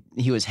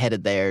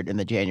headed there in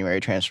the January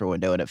transfer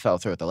window and it fell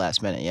through at the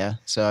last minute, yeah?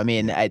 So, I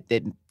mean,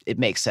 it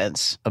makes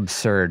sense.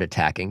 Absurd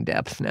attacking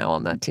depth now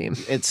on that team.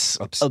 It's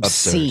Absurd.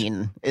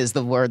 obscene is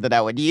the word that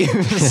I would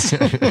use.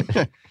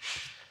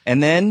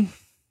 And then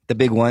the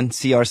big one,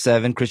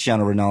 CR7,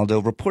 Cristiano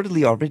Ronaldo,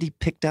 reportedly already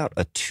picked out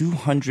a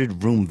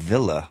 200-room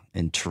villa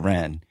in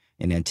Turin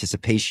in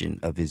anticipation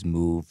of his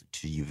move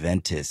to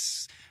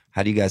Juventus.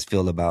 How do you guys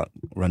feel about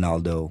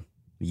Ronaldo,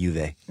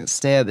 Juve?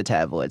 Stay out of the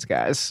tabloids,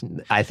 guys.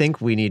 I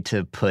think we need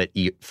to put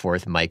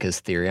forth Micah's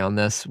theory on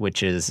this,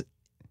 which is,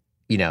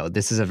 you know,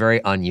 this is a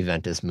very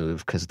un-Juventus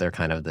move because they're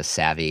kind of the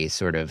savvy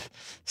sort of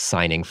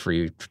signing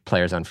free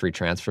players on free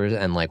transfers.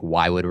 And like,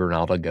 why would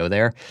Ronaldo go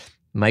there?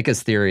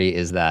 Micah's theory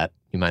is that,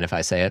 you mind if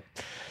I say it?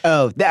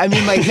 Oh, I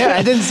mean, like, no,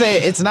 I didn't say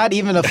it. It's not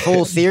even a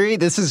full theory.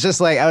 This is just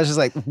like, I was just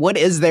like, what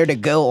is there to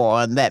go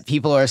on that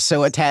people are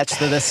so attached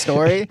to this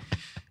story?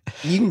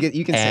 You can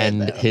say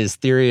And it, though. his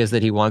theory is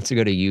that he wants to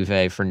go to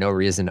Juve for no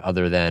reason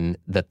other than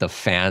that the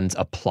fans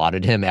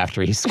applauded him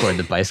after he scored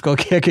the bicycle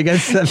kick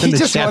against them. He in the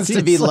just wants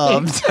to be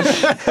Champions League.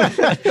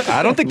 loved.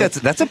 I don't think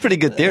that's a pretty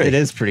good theory. It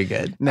is pretty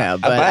good. No,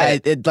 buy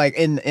but it like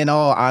in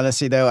all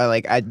honesty though,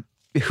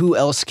 who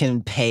else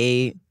can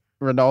pay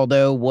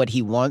Ronaldo what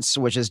he wants,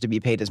 which is to be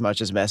paid as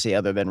much as Messi,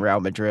 other than Real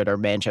Madrid or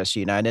Manchester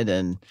United?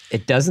 And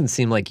It doesn't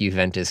seem like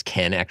Juventus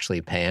can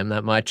actually pay him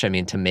that much. I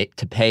mean,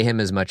 to pay him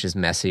as much as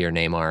Messi or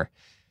Neymar,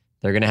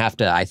 they're going to have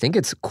to, I think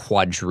it's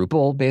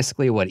quadruple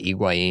basically what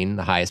Higuain,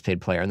 the highest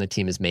paid player on the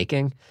team, is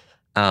making.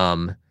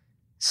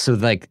 So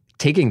like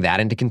taking that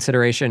into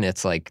consideration,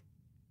 it's like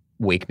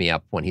wake me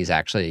up when he's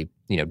actually,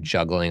 you know,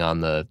 juggling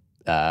on the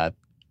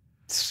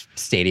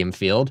stadium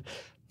field.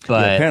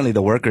 But Yeah, apparently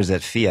the workers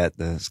at Fiat,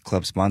 the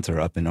club sponsor,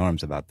 are up in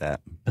arms about that.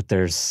 But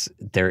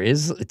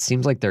it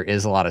seems like there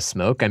is a lot of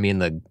smoke. I mean,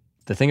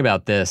 the thing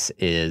about this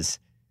is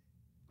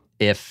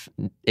if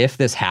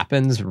this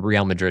happens,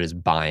 Real Madrid is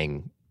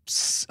buying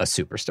a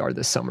superstar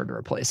this summer to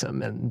replace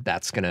him, and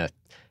that's going to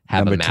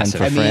have Number a 10 massive.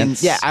 for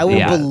France. yeah, I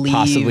will believe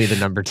possibly the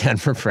number 10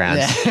 for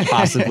France, Yeah.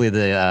 possibly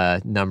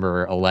the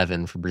number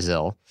 11 for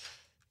Brazil.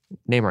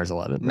 Neymar's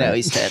 11. No, right?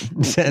 he's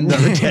 10. 10,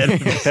 number 10.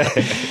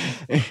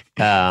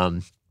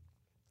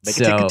 They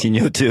can take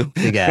Coutinho too.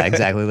 Yeah,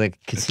 exactly, like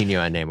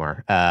Coutinho and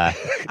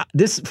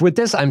Neymar. With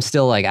this, I'm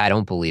still like, I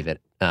don't believe it,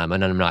 and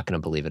I'm not going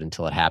to believe it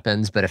until it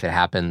happens. But if it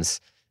happens,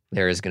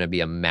 there is going to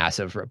be a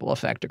massive ripple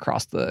effect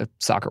across the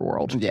soccer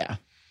world. Yeah.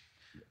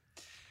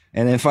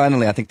 And then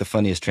finally, I think the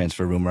funniest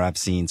transfer rumor I've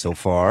seen so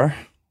far,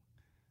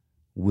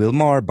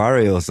 Wilmar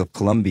Barrios of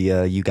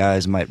Colombia, you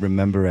guys might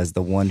remember as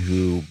the one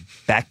who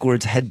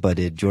backwards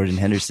headbutted Jordan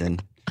Henderson.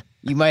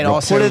 You might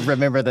also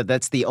remember that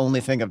that's the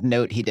only thing of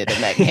note he did in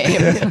that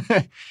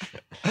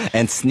game.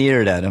 And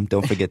sneered at him.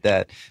 Don't forget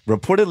that.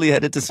 Reportedly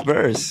headed to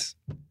Spurs,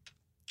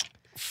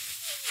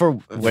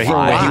 where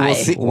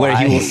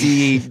he will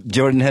see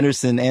Jordan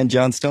Henderson and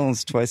John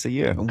Stones twice a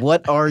year.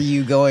 What are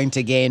you going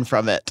to gain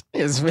from it?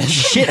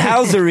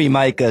 Shithousery,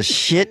 Micah.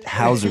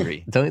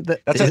 Shithousery.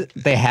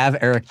 They have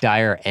Eric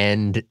Dyer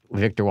and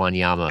Victor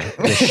Wanyama.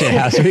 The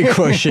shithousery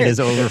quotient is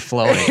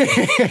overflowing.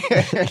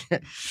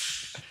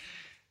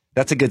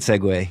 That's a good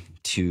segue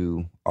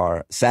to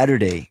our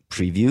Saturday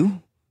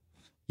preview.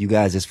 You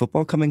guys, is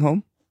football coming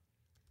home?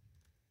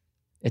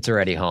 It's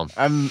already home.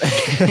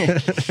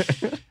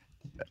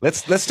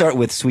 Let's start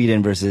with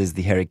Sweden versus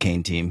the Harry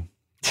Kane team.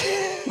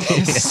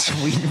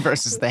 Sweden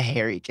versus the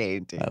Harry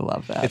Kane team. I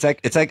love that.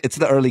 It's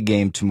the early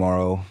game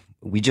tomorrow.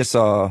 We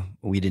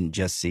didn't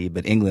just see,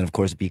 but England, of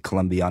course, beat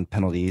Colombia on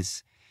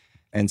penalties.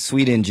 And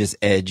Sweden just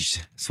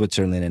edged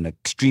Switzerland in an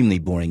extremely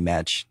boring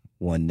match,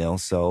 1-0.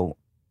 So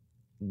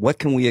what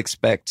can we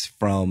expect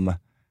from,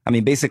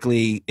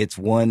 basically it's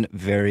one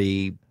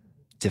very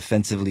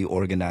defensively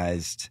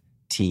organized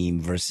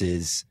team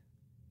versus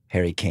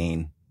Harry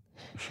Kane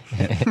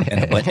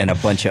and a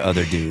bunch of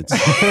other dudes.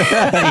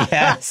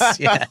 Yes.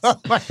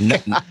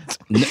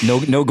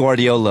 No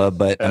Guardiola,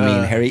 but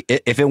Harry.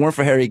 If it weren't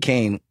for Harry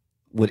Kane,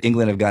 would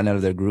England have gotten out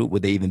of their group?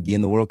 Would they even be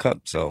in the World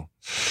Cup? So,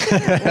 Oh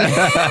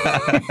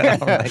my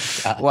God.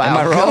 Wow, Am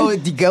I wrong?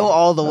 Go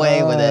all the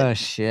way with Oh it.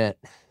 shit.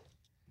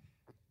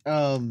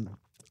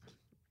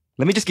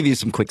 let me just give you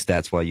some quick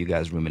stats while you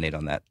guys ruminate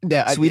on that.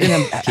 Yeah,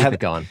 Sweden Keep it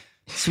going.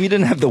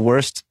 Sweden have the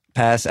worst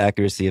pass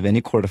accuracy of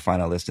any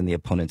quarterfinalist in the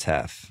opponent's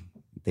half.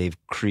 They've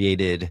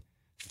created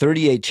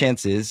 38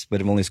 chances,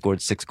 but have only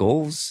scored 6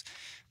 goals.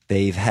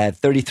 They've had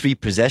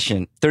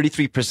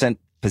 33%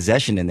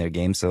 possession in their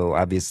game, so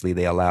obviously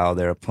they allow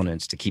their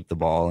opponents to keep the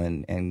ball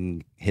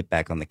and hit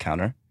back on the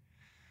counter.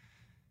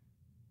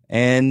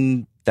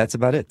 And that's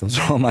about it. Those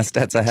are all my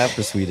stats I have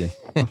for Sweden.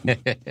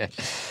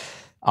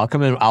 I'll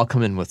come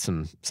in with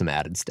some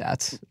added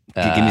stats.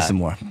 Give me some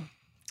more.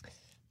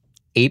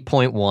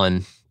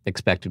 8.1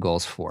 expected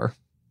goals for,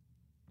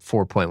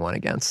 4.1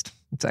 against.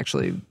 It's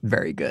actually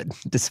very good,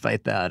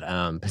 despite that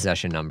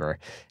possession number.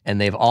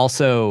 And they've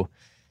also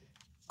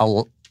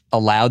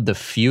allowed the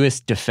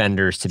fewest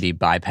defenders to be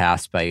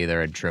bypassed by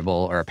either a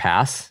dribble or a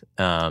pass,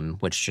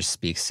 which just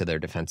speaks to their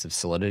defensive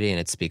solidity, and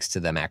it speaks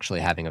to them actually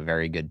having a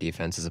very good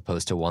defense as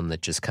opposed to one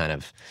that just kind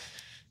of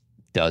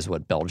does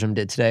what Belgium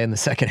did today in the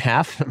second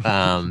half.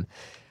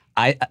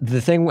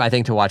 The thing I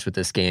think to watch with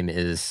this game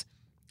is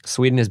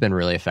Sweden has been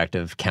really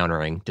effective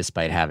countering,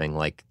 despite having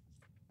like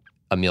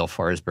Emil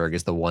Forsberg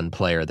is the one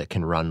player that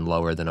can run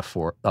lower than a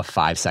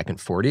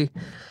 5-second 40.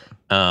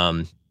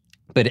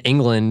 But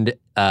England,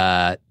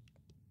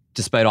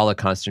 despite all the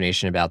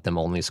consternation about them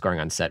only scoring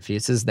on set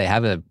pieces, they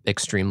have an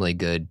extremely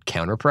good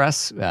counter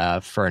press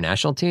for a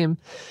national team.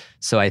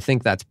 So I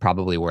think that's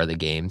probably where the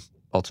game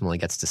ultimately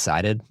gets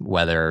decided,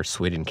 whether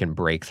Sweden can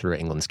break through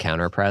England's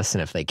counter press.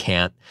 And if they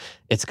can't,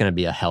 it's going to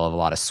be a hell of a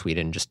lot of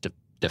Sweden just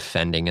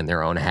defending in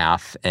their own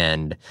half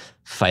and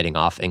fighting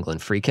off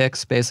England free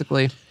kicks,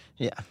 basically.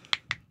 Yeah.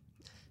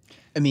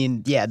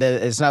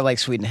 It's not like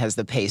Sweden has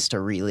the pace to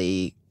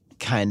really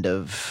kind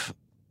of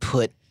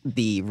put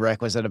the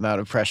requisite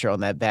amount of pressure on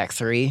that back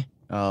three.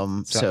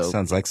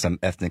 Sounds like some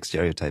ethnic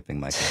stereotyping,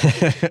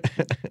 Michael.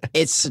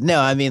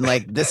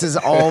 This is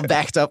all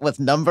backed up with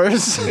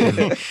numbers,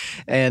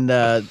 and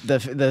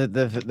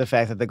the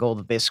fact that the goal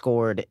that they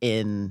scored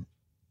in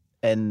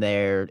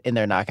their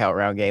knockout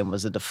round game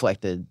was a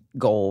deflected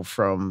goal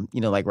from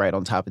right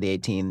on top of the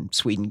 18.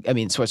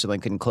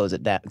 Switzerland couldn't close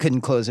it down,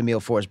 couldn't close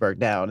Emil Forsberg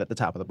down at the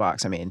top of the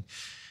box.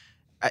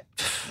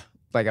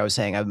 Like I was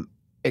saying, I'm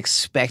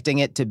expecting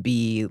it to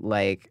be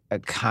like a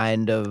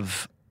kind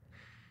of.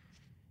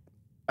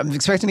 I'm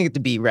expecting it to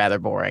be rather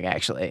boring,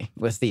 actually,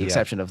 with the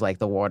exception of like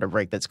the water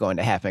break that's going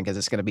to happen because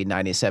it's going to be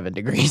 97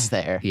 degrees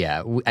there.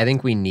 Yeah, I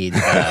think we need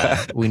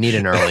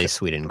an early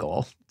Sweden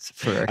goal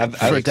for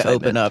it to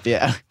open up.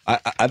 Yeah,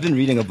 I've been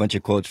reading a bunch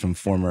of quotes from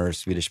former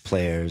Swedish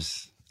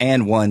players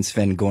and one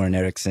Sven-Goran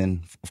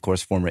Eriksson, of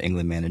course, former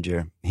England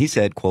manager. He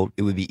said, "quote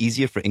It would be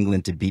easier for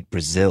England to beat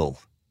Brazil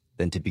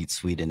than to beat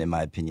Sweden, in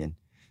my opinion.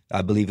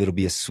 I believe it'll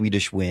be a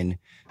Swedish win.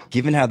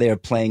 Given how they are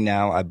playing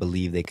now, I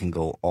believe they can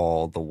go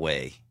all the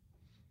way."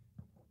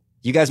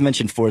 You guys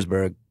mentioned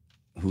Forsberg,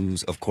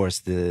 who's, of course,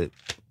 the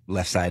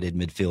left-sided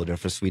midfielder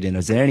for Sweden.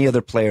 Is there any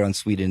other player on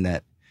Sweden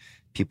that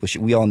people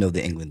should... We all know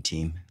the England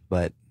team,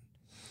 but...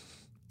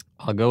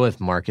 I'll go with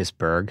Marcus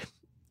Berg,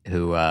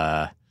 who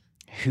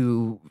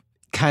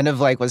kind of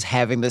like was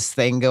having this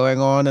thing going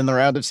on in the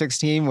round of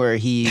 16 where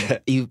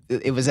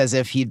it was as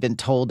if he'd been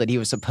told that he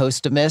was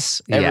supposed to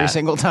miss every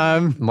single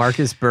time.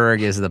 Marcus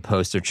Berg is the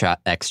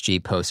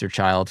XG poster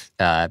child.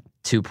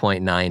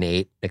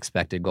 2.98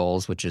 expected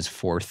goals, which is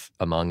 4th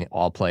among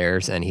all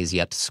players, and he's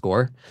yet to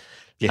score.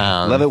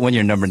 Yeah, love it when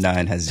your number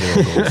 9 has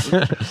 0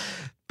 goals.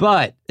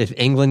 But if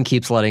England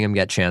keeps letting him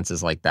get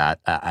chances like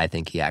that, I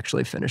think he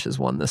actually finishes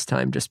one this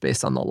time just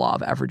based on the law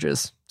of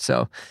averages.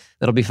 So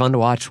it'll be fun to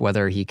watch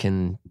whether he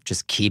can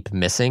just keep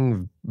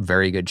missing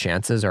very good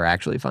chances or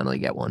actually finally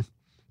get one.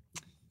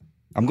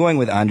 I'm going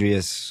with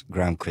Andreas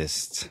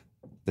Granqvist,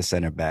 the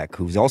center back,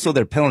 who's also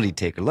their penalty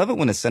taker. Love it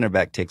when a center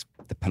back takes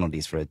the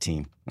penalties for a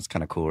team. That's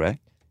kind of cool, right?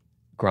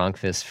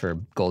 Granqvist for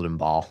golden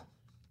ball.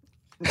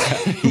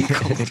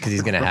 Because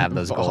he's going to have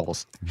those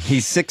goals.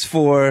 He's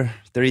 6'4",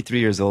 33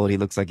 years old. He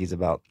looks like he's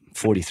about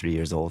 43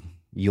 years old.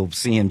 You'll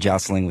see him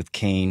jostling with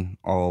Kane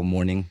all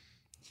morning,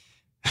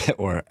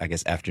 or I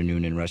guess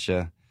afternoon in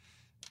Russia.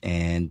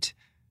 And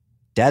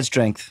dad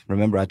strength.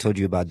 Remember, I told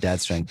you about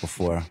dad strength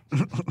before.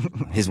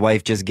 His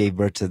wife just gave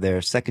birth to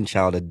their second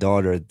child, a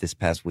daughter, this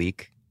past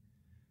week.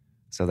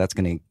 So that's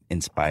going to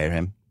inspire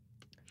him.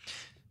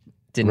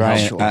 Didn't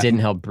Ryan, help. Didn't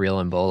help Breel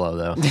and Bolo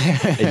though.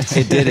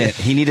 It didn't.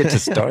 He needed to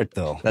start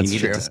though. That's he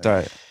needed true. to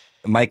start.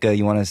 Micah,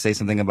 you want to say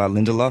something about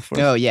Lindelof? For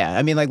us? Oh yeah,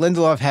 I mean, like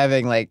Lindelof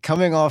having like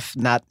coming off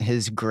not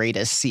his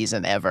greatest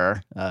season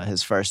ever,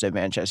 his first at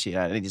Manchester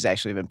United. He's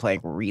actually been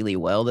playing really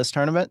well this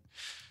tournament.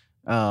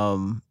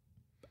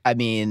 I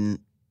mean,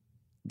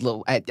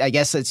 I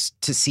guess it's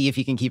to see if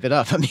he can keep it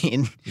up. I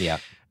mean, Yeah.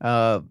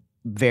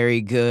 very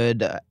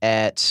good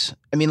at.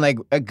 I mean, like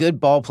a good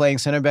ball playing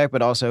center back,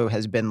 but also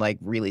has been like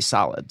really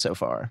solid so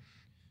far.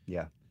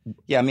 Yeah.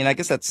 I mean, I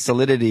guess that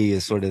solidity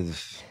is sort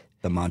of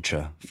the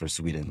mantra for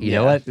Sweden. You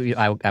know what?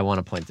 I want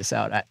to point this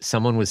out.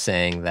 Someone was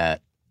saying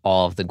that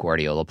all of the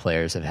Guardiola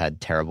players have had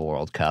terrible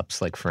World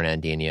Cups, like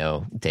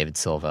Fernandinho, David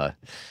Silva,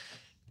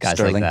 guys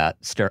Sterling. like that.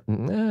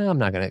 I'm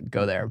not going to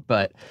go there,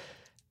 but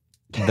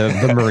the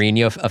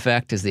Mourinho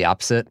effect is the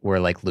opposite, where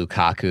like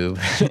Lukaku,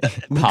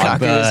 Lukaku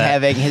Pogba, is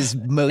having his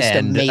most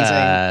and amazing.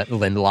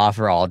 Lindelof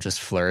are all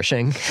just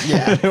flourishing.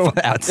 Yeah.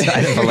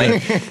 Outside of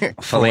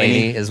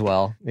Fellaini as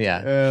well.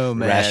 Yeah. Oh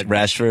man,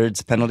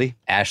 Rashford's penalty.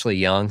 Ashley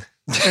Young.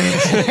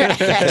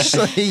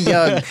 Ashley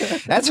Young.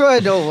 That's why I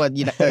don't want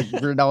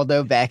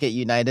Ronaldo back at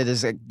United.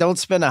 Is like, don't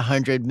spend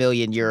 100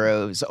 million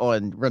euros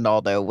on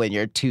Ronaldo when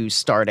your two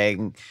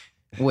starting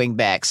wing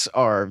backs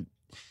are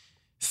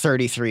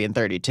 33 and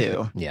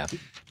 32. Yeah.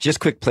 Just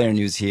quick player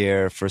news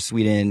here for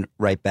Sweden.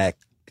 Right back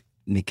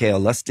Mikael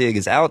Lustig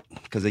is out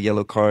because of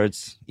yellow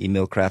cards.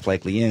 Emil Kraft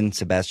likely in.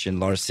 Sebastian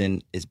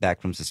Larsson is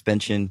back from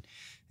suspension.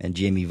 And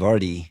Jamie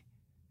Vardy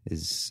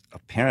is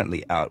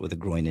apparently out with a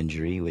groin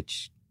injury,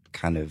 which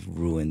kind of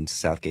ruins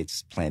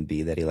Southgate's plan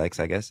B that he likes,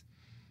 I guess.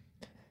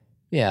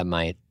 Yeah, it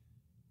might.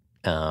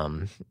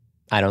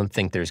 I don't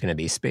think there's going to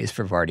be space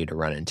for Vardy to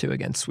run into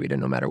against Sweden,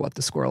 no matter what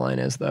the scoreline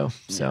is, though.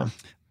 So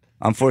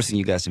I'm forcing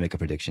you guys to make a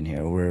prediction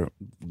here.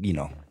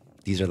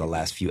 These are the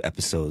last few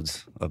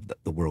episodes of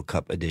the World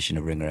Cup edition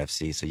of Ringer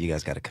FC, so you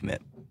guys got to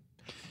commit.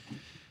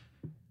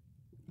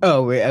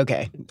 Oh,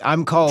 okay.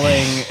 I'm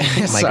calling.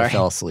 Micah sorry.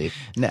 fell asleep.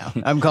 No,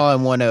 I'm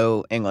calling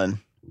 1-0 England.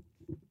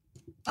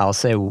 I'll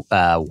say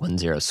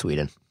 1-0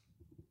 Sweden.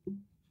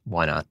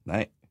 Why not?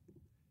 Right?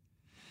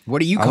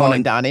 What are you I calling,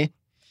 wanna- Donnie?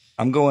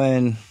 I'm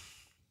going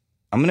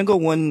to go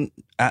one.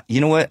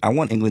 You know what? I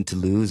want England to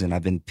lose, and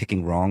I've been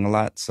picking wrong a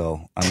lot,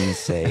 so I'm going to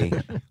say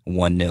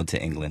 1-0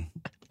 to England.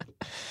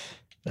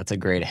 That's a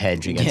great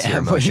hedge against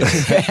your but-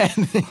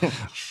 emotions.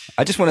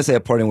 I just want to say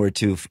a parting word,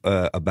 too,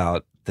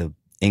 about the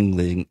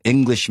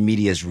English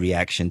media's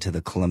reaction to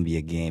the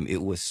Colombia game.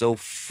 It was so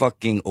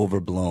fucking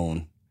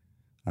overblown,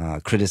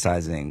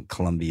 criticizing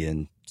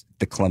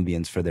the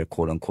Colombians for their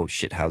quote-unquote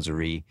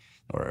shithousery,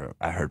 or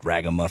I heard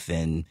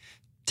ragamuffin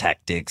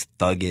tactics,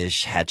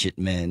 thuggish, hatchet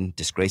men,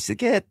 disgrace.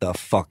 Get the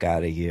fuck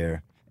out of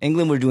here.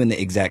 England were doing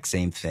the exact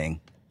same thing.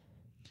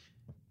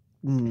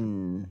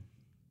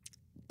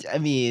 I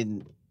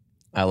mean,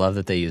 I love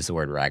that they use the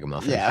word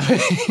ragamuffin. yeah.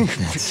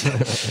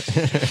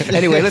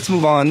 Anyway, let's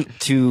move on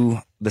to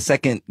the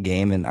second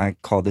game, and I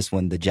call this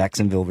one the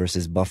Jacksonville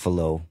versus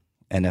Buffalo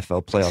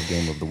NFL playoff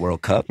game of the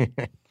World Cup.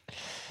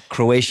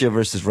 Croatia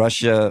versus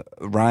Russia.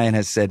 Ryan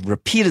has said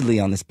repeatedly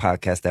on this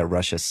podcast that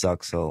Russia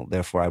sucks, so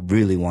therefore I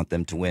really want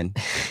them to win.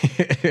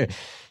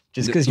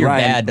 Just because you're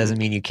Ryan- bad doesn't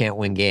mean you can't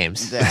win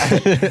games.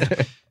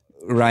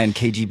 Ryan,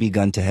 KGB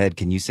gun to head,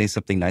 can you say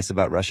something nice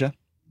about Russia?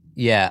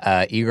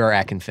 Yeah, Igor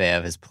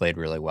Akinfeev has played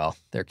really well,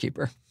 their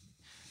keeper.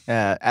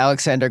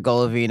 Alexander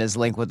Golovin is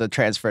linked with a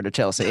transfer to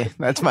Chelsea.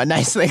 That's my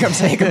nice thing I'm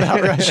saying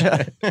about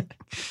Russia.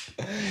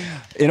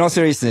 In all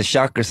seriousness,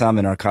 Shakir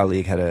Salman, our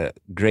colleague, had a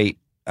great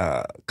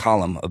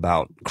column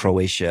about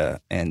Croatia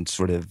and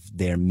sort of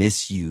their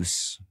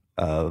misuse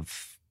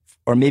of,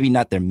 or maybe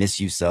not their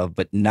misuse of,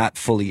 but not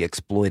fully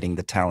exploiting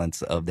the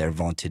talents of their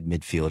vaunted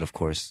midfield, of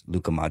course,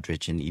 Luka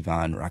Modric and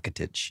Ivan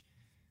Rakitic.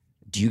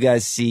 Do you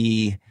guys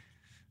see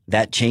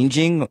that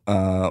changing?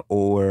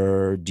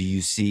 Or do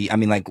you see, I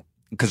mean, like,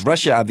 because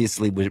Russia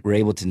obviously were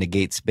able to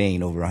negate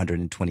Spain over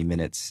 120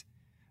 minutes,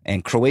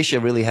 and Croatia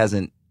really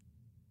hasn't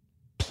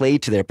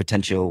played to their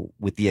potential,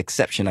 with the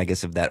exception, I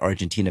guess, of that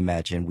Argentina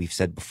match. And we've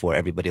said before,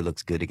 everybody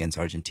looks good against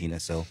Argentina.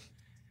 So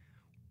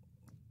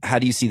how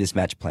do you see this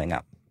match playing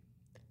out?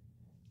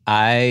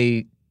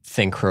 I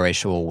think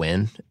Croatia will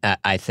win.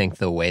 I think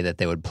the way that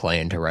they would play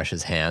into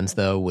Russia's hands,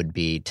 though, would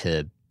be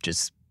to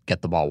just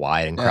get the ball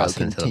wide and cross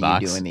it into the continue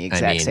box. doing the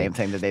exact same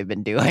thing that they've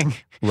been doing.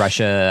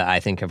 Russia, I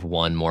think, have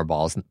won more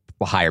balls,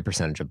 a higher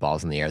percentage of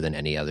balls in the air than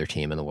any other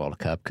team in the World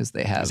Cup, because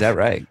they have. Is that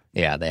right?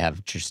 Yeah, they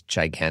have just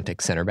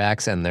gigantic center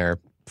backs, and their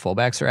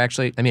fullbacks are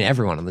actually, I mean,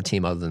 everyone on the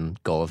team other than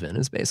Golovin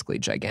is basically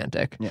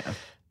gigantic. Yeah.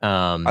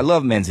 I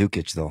love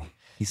Mandzukic, though.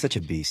 He's such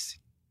a beast.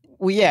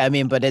 Well, yeah, I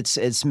mean, but it's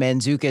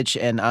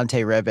Mandzukic and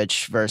Ante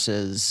Rebic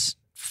versus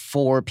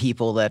four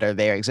people that are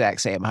their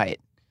exact same height.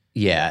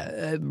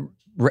 Yeah,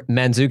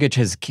 Mandzukic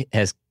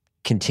has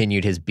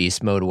continued his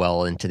beast mode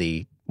well into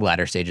the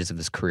latter stages of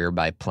his career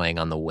by playing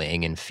on the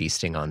wing and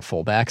feasting on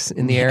fullbacks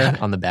in the air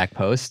on the back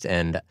post.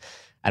 And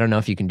I don't know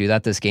if you can do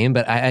that this game,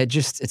 but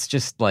it's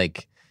just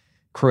like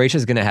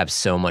Croatia's going to have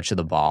so much of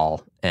the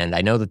ball. And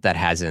I know that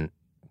hasn't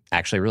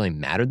actually really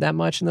mattered that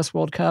much in this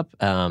World Cup.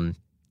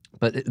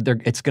 But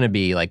it's going to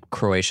be like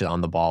Croatia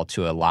on the ball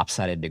to a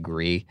lopsided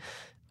degree.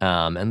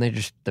 And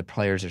the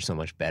players are so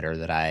much better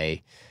that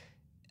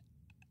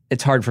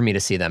it's hard for me to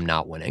see them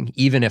not winning,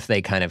 even if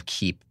they kind of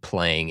keep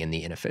playing in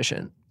the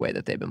inefficient way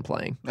that they've been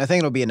playing. I think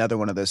it'll be another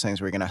one of those things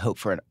where you're going to hope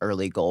for an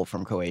early goal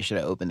from Croatia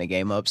to open the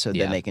game up so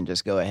then they can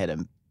just go ahead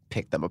and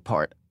pick them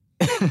apart.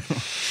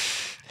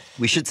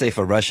 We should say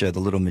for Russia, the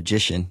little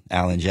magician,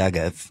 Alan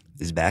Jagev,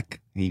 is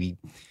back. He,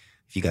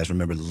 if you guys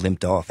remember,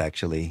 limped off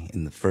actually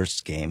in the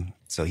first game.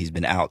 So he's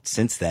been out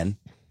since then.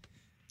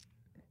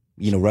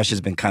 You know,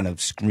 Russia's been kind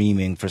of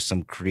screaming for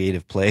some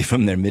creative play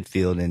from their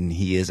midfield, and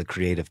he is a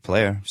creative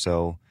player.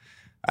 So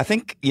I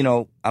think, you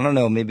know, I don't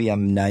know, maybe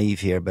I'm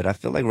naive here, but I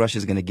feel like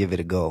Russia's going to give it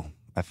a go.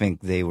 I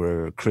think they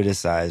were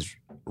criticized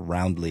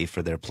roundly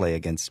for their play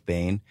against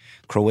Spain.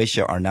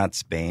 Croatia are not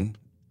Spain.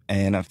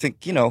 And I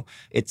think, you know,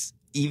 it's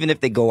even if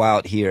they go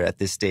out here at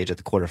this stage at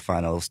the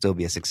quarterfinal, it'll still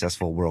be a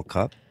successful World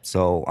Cup.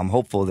 So I'm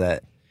hopeful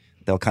that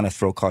they'll kind of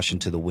throw caution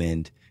to the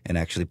wind and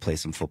actually play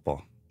some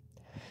football.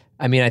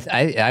 I mean,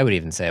 I would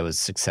even say it was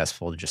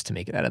successful just to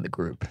make it out of the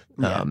group.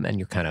 And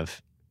you're kind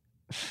of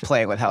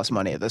playing with house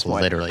money at this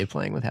point. Literally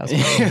playing with house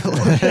money.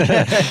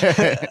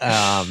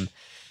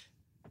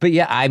 But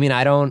yeah, I mean,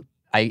 I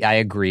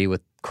agree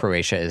with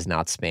Croatia is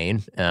not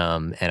Spain.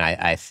 And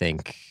I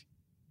think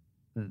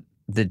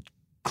the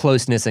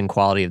closeness and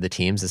quality of the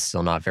teams is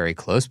still not very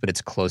close, but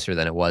it's closer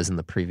than it was in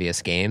the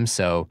previous game.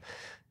 So,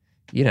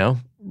 you know,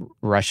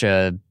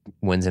 Russia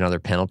wins another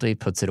penalty,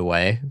 puts it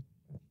away,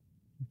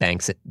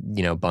 banks it,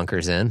 you know,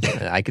 bunkers in.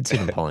 I could see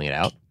them pulling it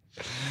out.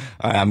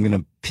 All right, I'm going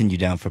to pin you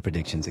down for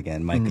predictions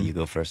again. Micah, you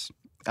go first.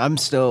 I'm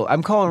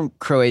calling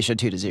Croatia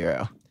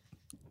 2-0.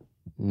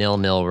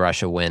 0-0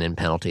 Russia win in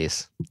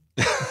penalties.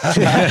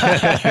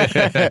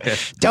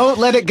 Don't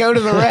let it go to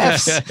the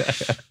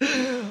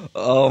refs.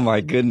 Oh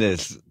my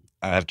goodness.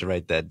 I have to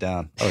write that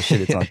down. Oh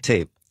shit, it's on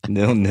tape.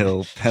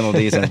 0-0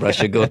 penalties and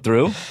Russia go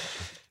through.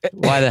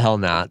 Why the hell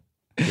not?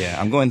 Yeah,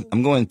 I'm going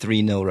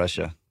 3-0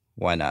 Russia.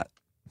 Why not?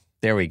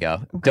 There we go.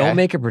 Okay. Don't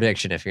make a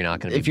prediction if you're not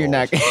going to be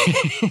bold.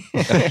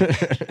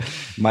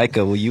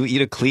 Micah, will you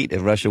eat a cleat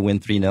if Russia win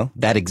 3-0?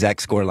 That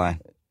exact scoreline.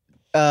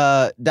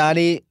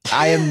 Donnie,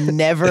 I am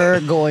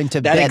never going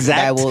to bet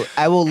that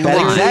I will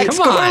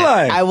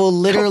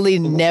literally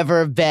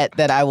never bet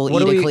that I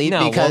will eat a cleat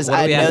because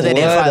I know that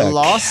if I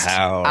lost,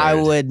 I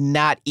would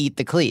not eat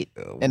the cleat.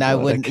 And I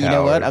wouldn't, you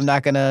know what? I'm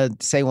not going to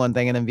say one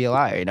thing and then be a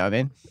liar. You know what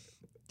I mean?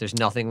 There's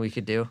nothing we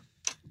could do.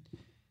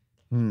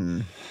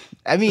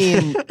 I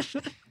mean,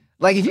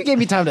 like if you gave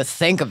me time to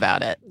think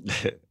about it.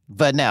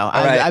 But no,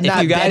 I'm not.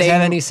 If you guys betting.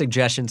 have any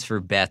suggestions for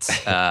bets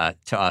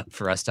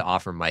for us to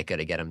offer Micah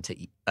to get him to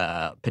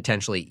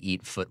potentially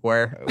eat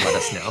footwear, let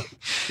us know.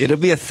 It'll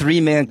be a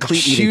 3-man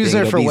cleat eating Shoes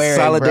thing. are for wearing,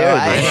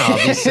 solidarity.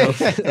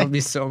 It'll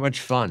be so much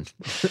fun.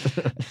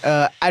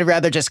 I'd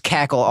rather just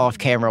cackle off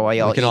camera while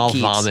y'all we can eat all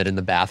Keats. vomit in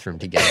the bathroom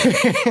together.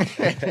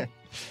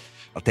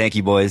 Well, thank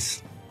you,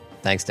 boys.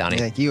 Thanks, Donnie.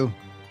 Thank you.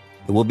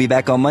 We'll be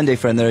back on Monday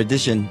for another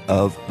edition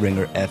of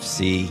Ringer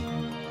FC.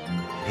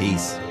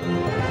 Peace.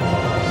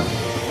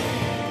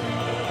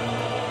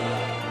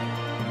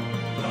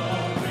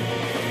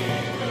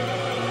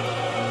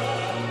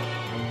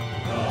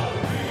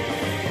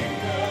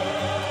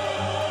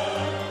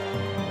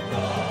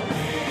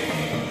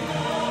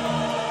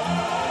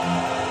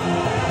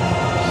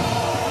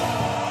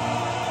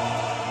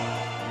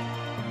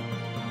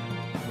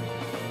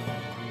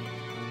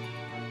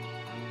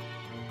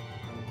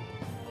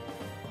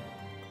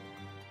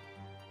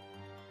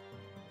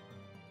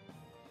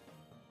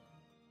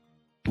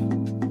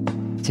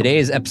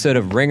 Today's episode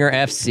of Ringer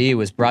FC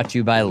was brought to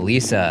you by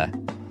Leesa.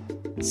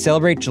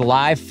 Celebrate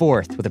July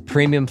 4th with a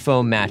premium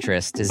foam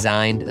mattress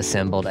designed,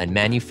 assembled, and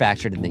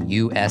manufactured in the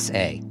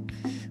USA.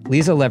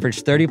 Leesa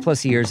leveraged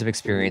 30-plus years of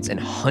experience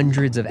and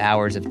hundreds of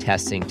hours of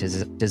testing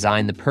to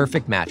design the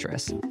perfect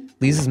mattress.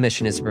 Leesa's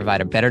mission is to provide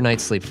a better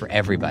night's sleep for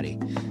everybody.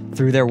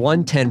 Through their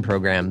 110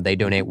 program, they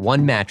donate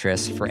one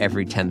mattress for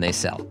every 10 they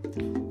sell.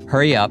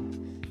 Hurry up.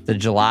 The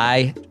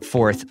July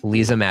 4th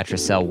Leesa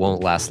mattress sale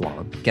won't last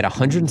long. Get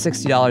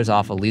 $160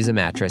 off a Leesa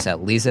mattress at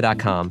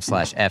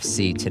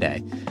leesa.com/FC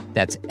today.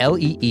 That's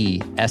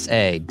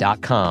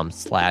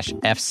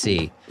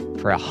LEESA.com/FC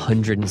for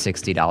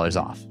 $160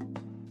 off.